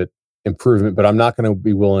legitimate improvement, but I'm not going to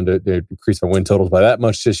be willing to increase my win totals by that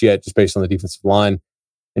much just yet, just based on the defensive line,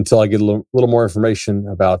 until I get a little more information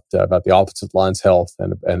about the offensive line's health,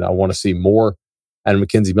 and I want to see more out of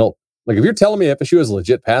Mackenzie Milton. Like, if you're telling me FSU has a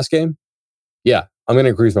legit pass game, yeah, I'm going to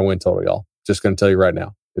increase my win total, y'all. Just going to tell you right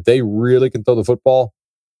now. If they really can throw the football,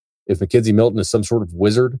 if Mackenzie Milton is some sort of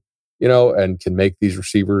wizard, and can make these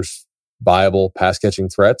receivers viable pass-catching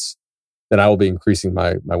threats, then I will be increasing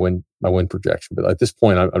my win projection. But at this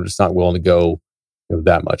point, I'm just not willing to go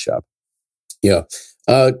that much up. Yeah.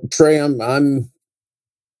 Trey, I'm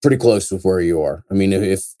pretty close with where you are. I mean,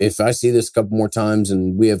 if I see this a couple more times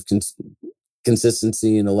and we have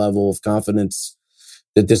consistency and a level of confidence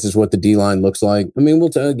that this is what the D-line looks like. I mean,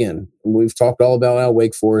 we've talked all about how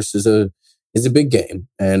Wake Forest is a big game.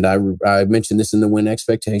 And I mentioned this in the win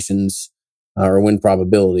expectations or win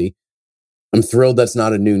probability. I'm thrilled that's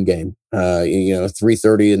not a noon game.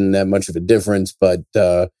 3:30 isn't that much of a difference, but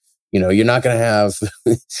you're not going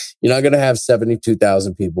to have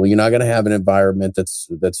 72,000 people. You're not going to have an environment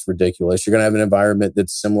that's ridiculous. You're going to have an environment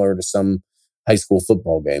that's similar to some high school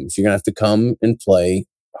football games. You're going to have to come and play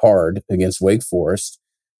hard against Wake Forest,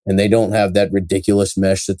 and they don't have that ridiculous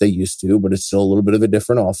mesh that they used to, but it's still a little bit of a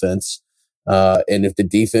different offense. And if the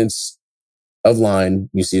defense of line,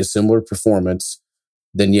 you see a similar performance,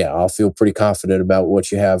 then yeah, I'll feel pretty confident about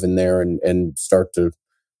what you have in there and start to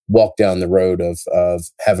walk down the road of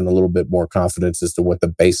having a little bit more confidence as to what the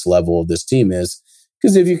base level of this team is.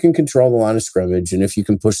 Because if you can control the line of scrimmage and if you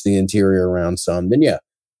can push the interior around some, then yeah,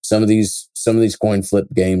 some of these coin flip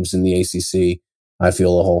games in the ACC, I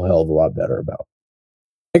feel a whole hell of a lot better about.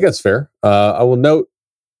 I think that's fair. I will note,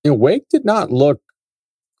 Wake did not look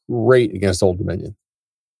great against Old Dominion.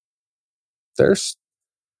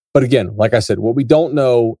 But again, like I said, what we don't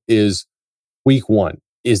know is week one.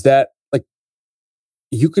 Is that, like,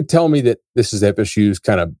 you could tell me that this is FSU's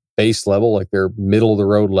kind of base level, like their middle of the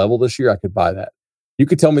road level this year. I could buy that. You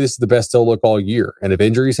could tell me this is the best they'll look all year. And if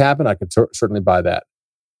injuries happen, I could certainly buy that.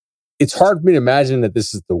 It's hard for me to imagine that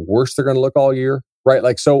this is the worst they're going to look all year, right?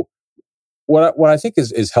 Like, so what I think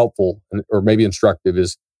is helpful or maybe instructive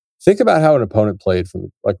is think about how an opponent played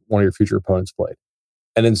from, like, one of your future opponents played,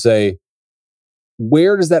 and then say,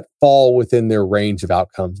 where does that fall within their range of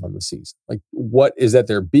outcomes on the season? Like, what is that,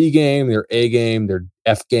 their B game, their A game, their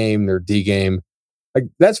F game, their D game? Like,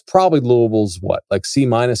 that's probably Louisville's like C-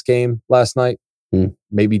 game last night,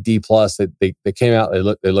 maybe D+. They came out,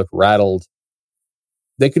 they looked rattled.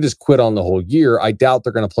 They could just quit on the whole year. I doubt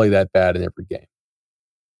they're going to play that bad in every game.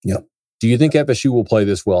 Yeah. Do you think FSU will play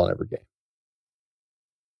this well in every game?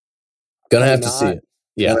 Gonna have to see it.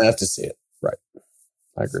 Yeah. Gonna have to see it. Right.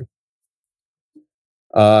 I agree.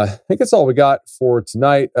 I think that's all we got for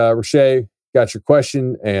tonight. Rashay, got your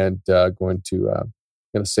question, and going to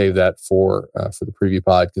save that for the preview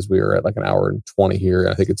pod, because we are at like an hour and 20 here.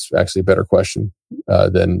 And I think it's actually a better question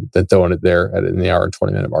than throwing it there in the hour and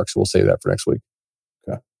 20 minute mark. So we'll save that for next week.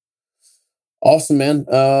 Okay. Awesome, man.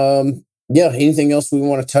 Yeah. Anything else we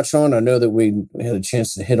want to touch on? I know that we had a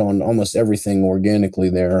chance to hit on almost everything organically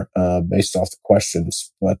there, based off the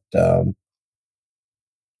questions, but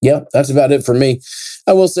yeah, that's about it for me.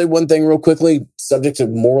 I will say one thing real quickly, subject to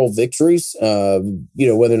moral victories,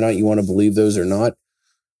 whether or not you want to believe those or not.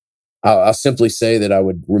 I'll simply say that I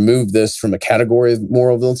would remove this from a category of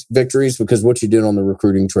moral victories, because what you did on the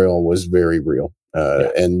recruiting trail was very real.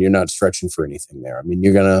 And you're not stretching for anything there. I mean,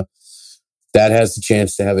 you're going to that has the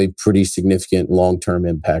chance to have a pretty significant long-term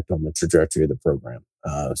impact on the trajectory of the program.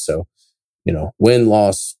 So, win,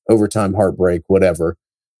 loss, overtime, heartbreak, whatever,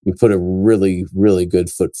 you put a really, really good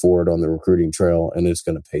foot forward on the recruiting trail, and it's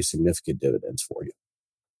going to pay significant dividends for you.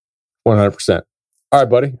 100%. All right,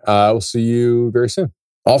 buddy. We'll see you very soon.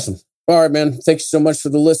 Awesome. All right, man. Thank you so much for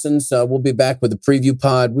the listens. We'll be back with a preview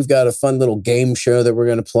pod. We've got a fun little game show that we're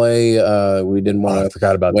going to play. We didn't want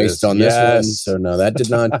to waste on this one. So, no, that did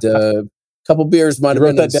not... a couple beers might have been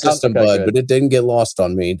in the system, bud, but it didn't get lost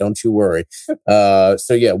on me. Don't you worry. So,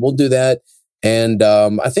 yeah, we'll do that. And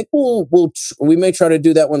I think we may try to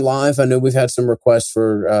do that one live. I know we've had some requests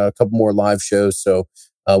for a couple more live shows. So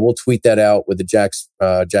we'll tweet that out with the Jack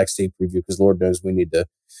State preview, because Lord knows we need to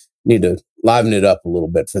liven it up a little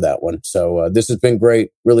bit for that one. So this has been great.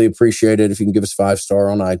 Really appreciate it. If you can give us 5-star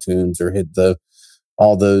on iTunes or hit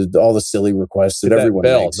all the silly requests that everyone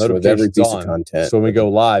makes with every piece of content. So when we go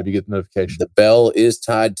live, you get the notification. The bell is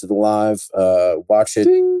tied to the live. Watch it,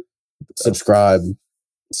 subscribe,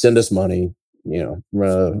 send us money.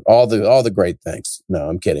 All the great things. No,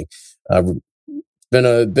 I'm kidding. Been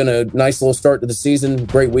a nice little start to the season.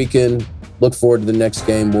 Great weekend. Look forward to the next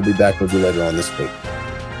game. We'll be back with you later on this week.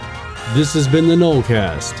 This has been the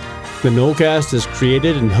Nolecast. The Nolecast is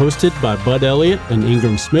created and hosted by Bud Elliott and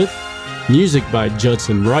Ingram Smith. Music by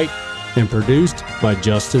Judson Wright and produced by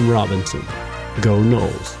Justin Robinson. Go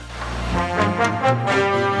Noles.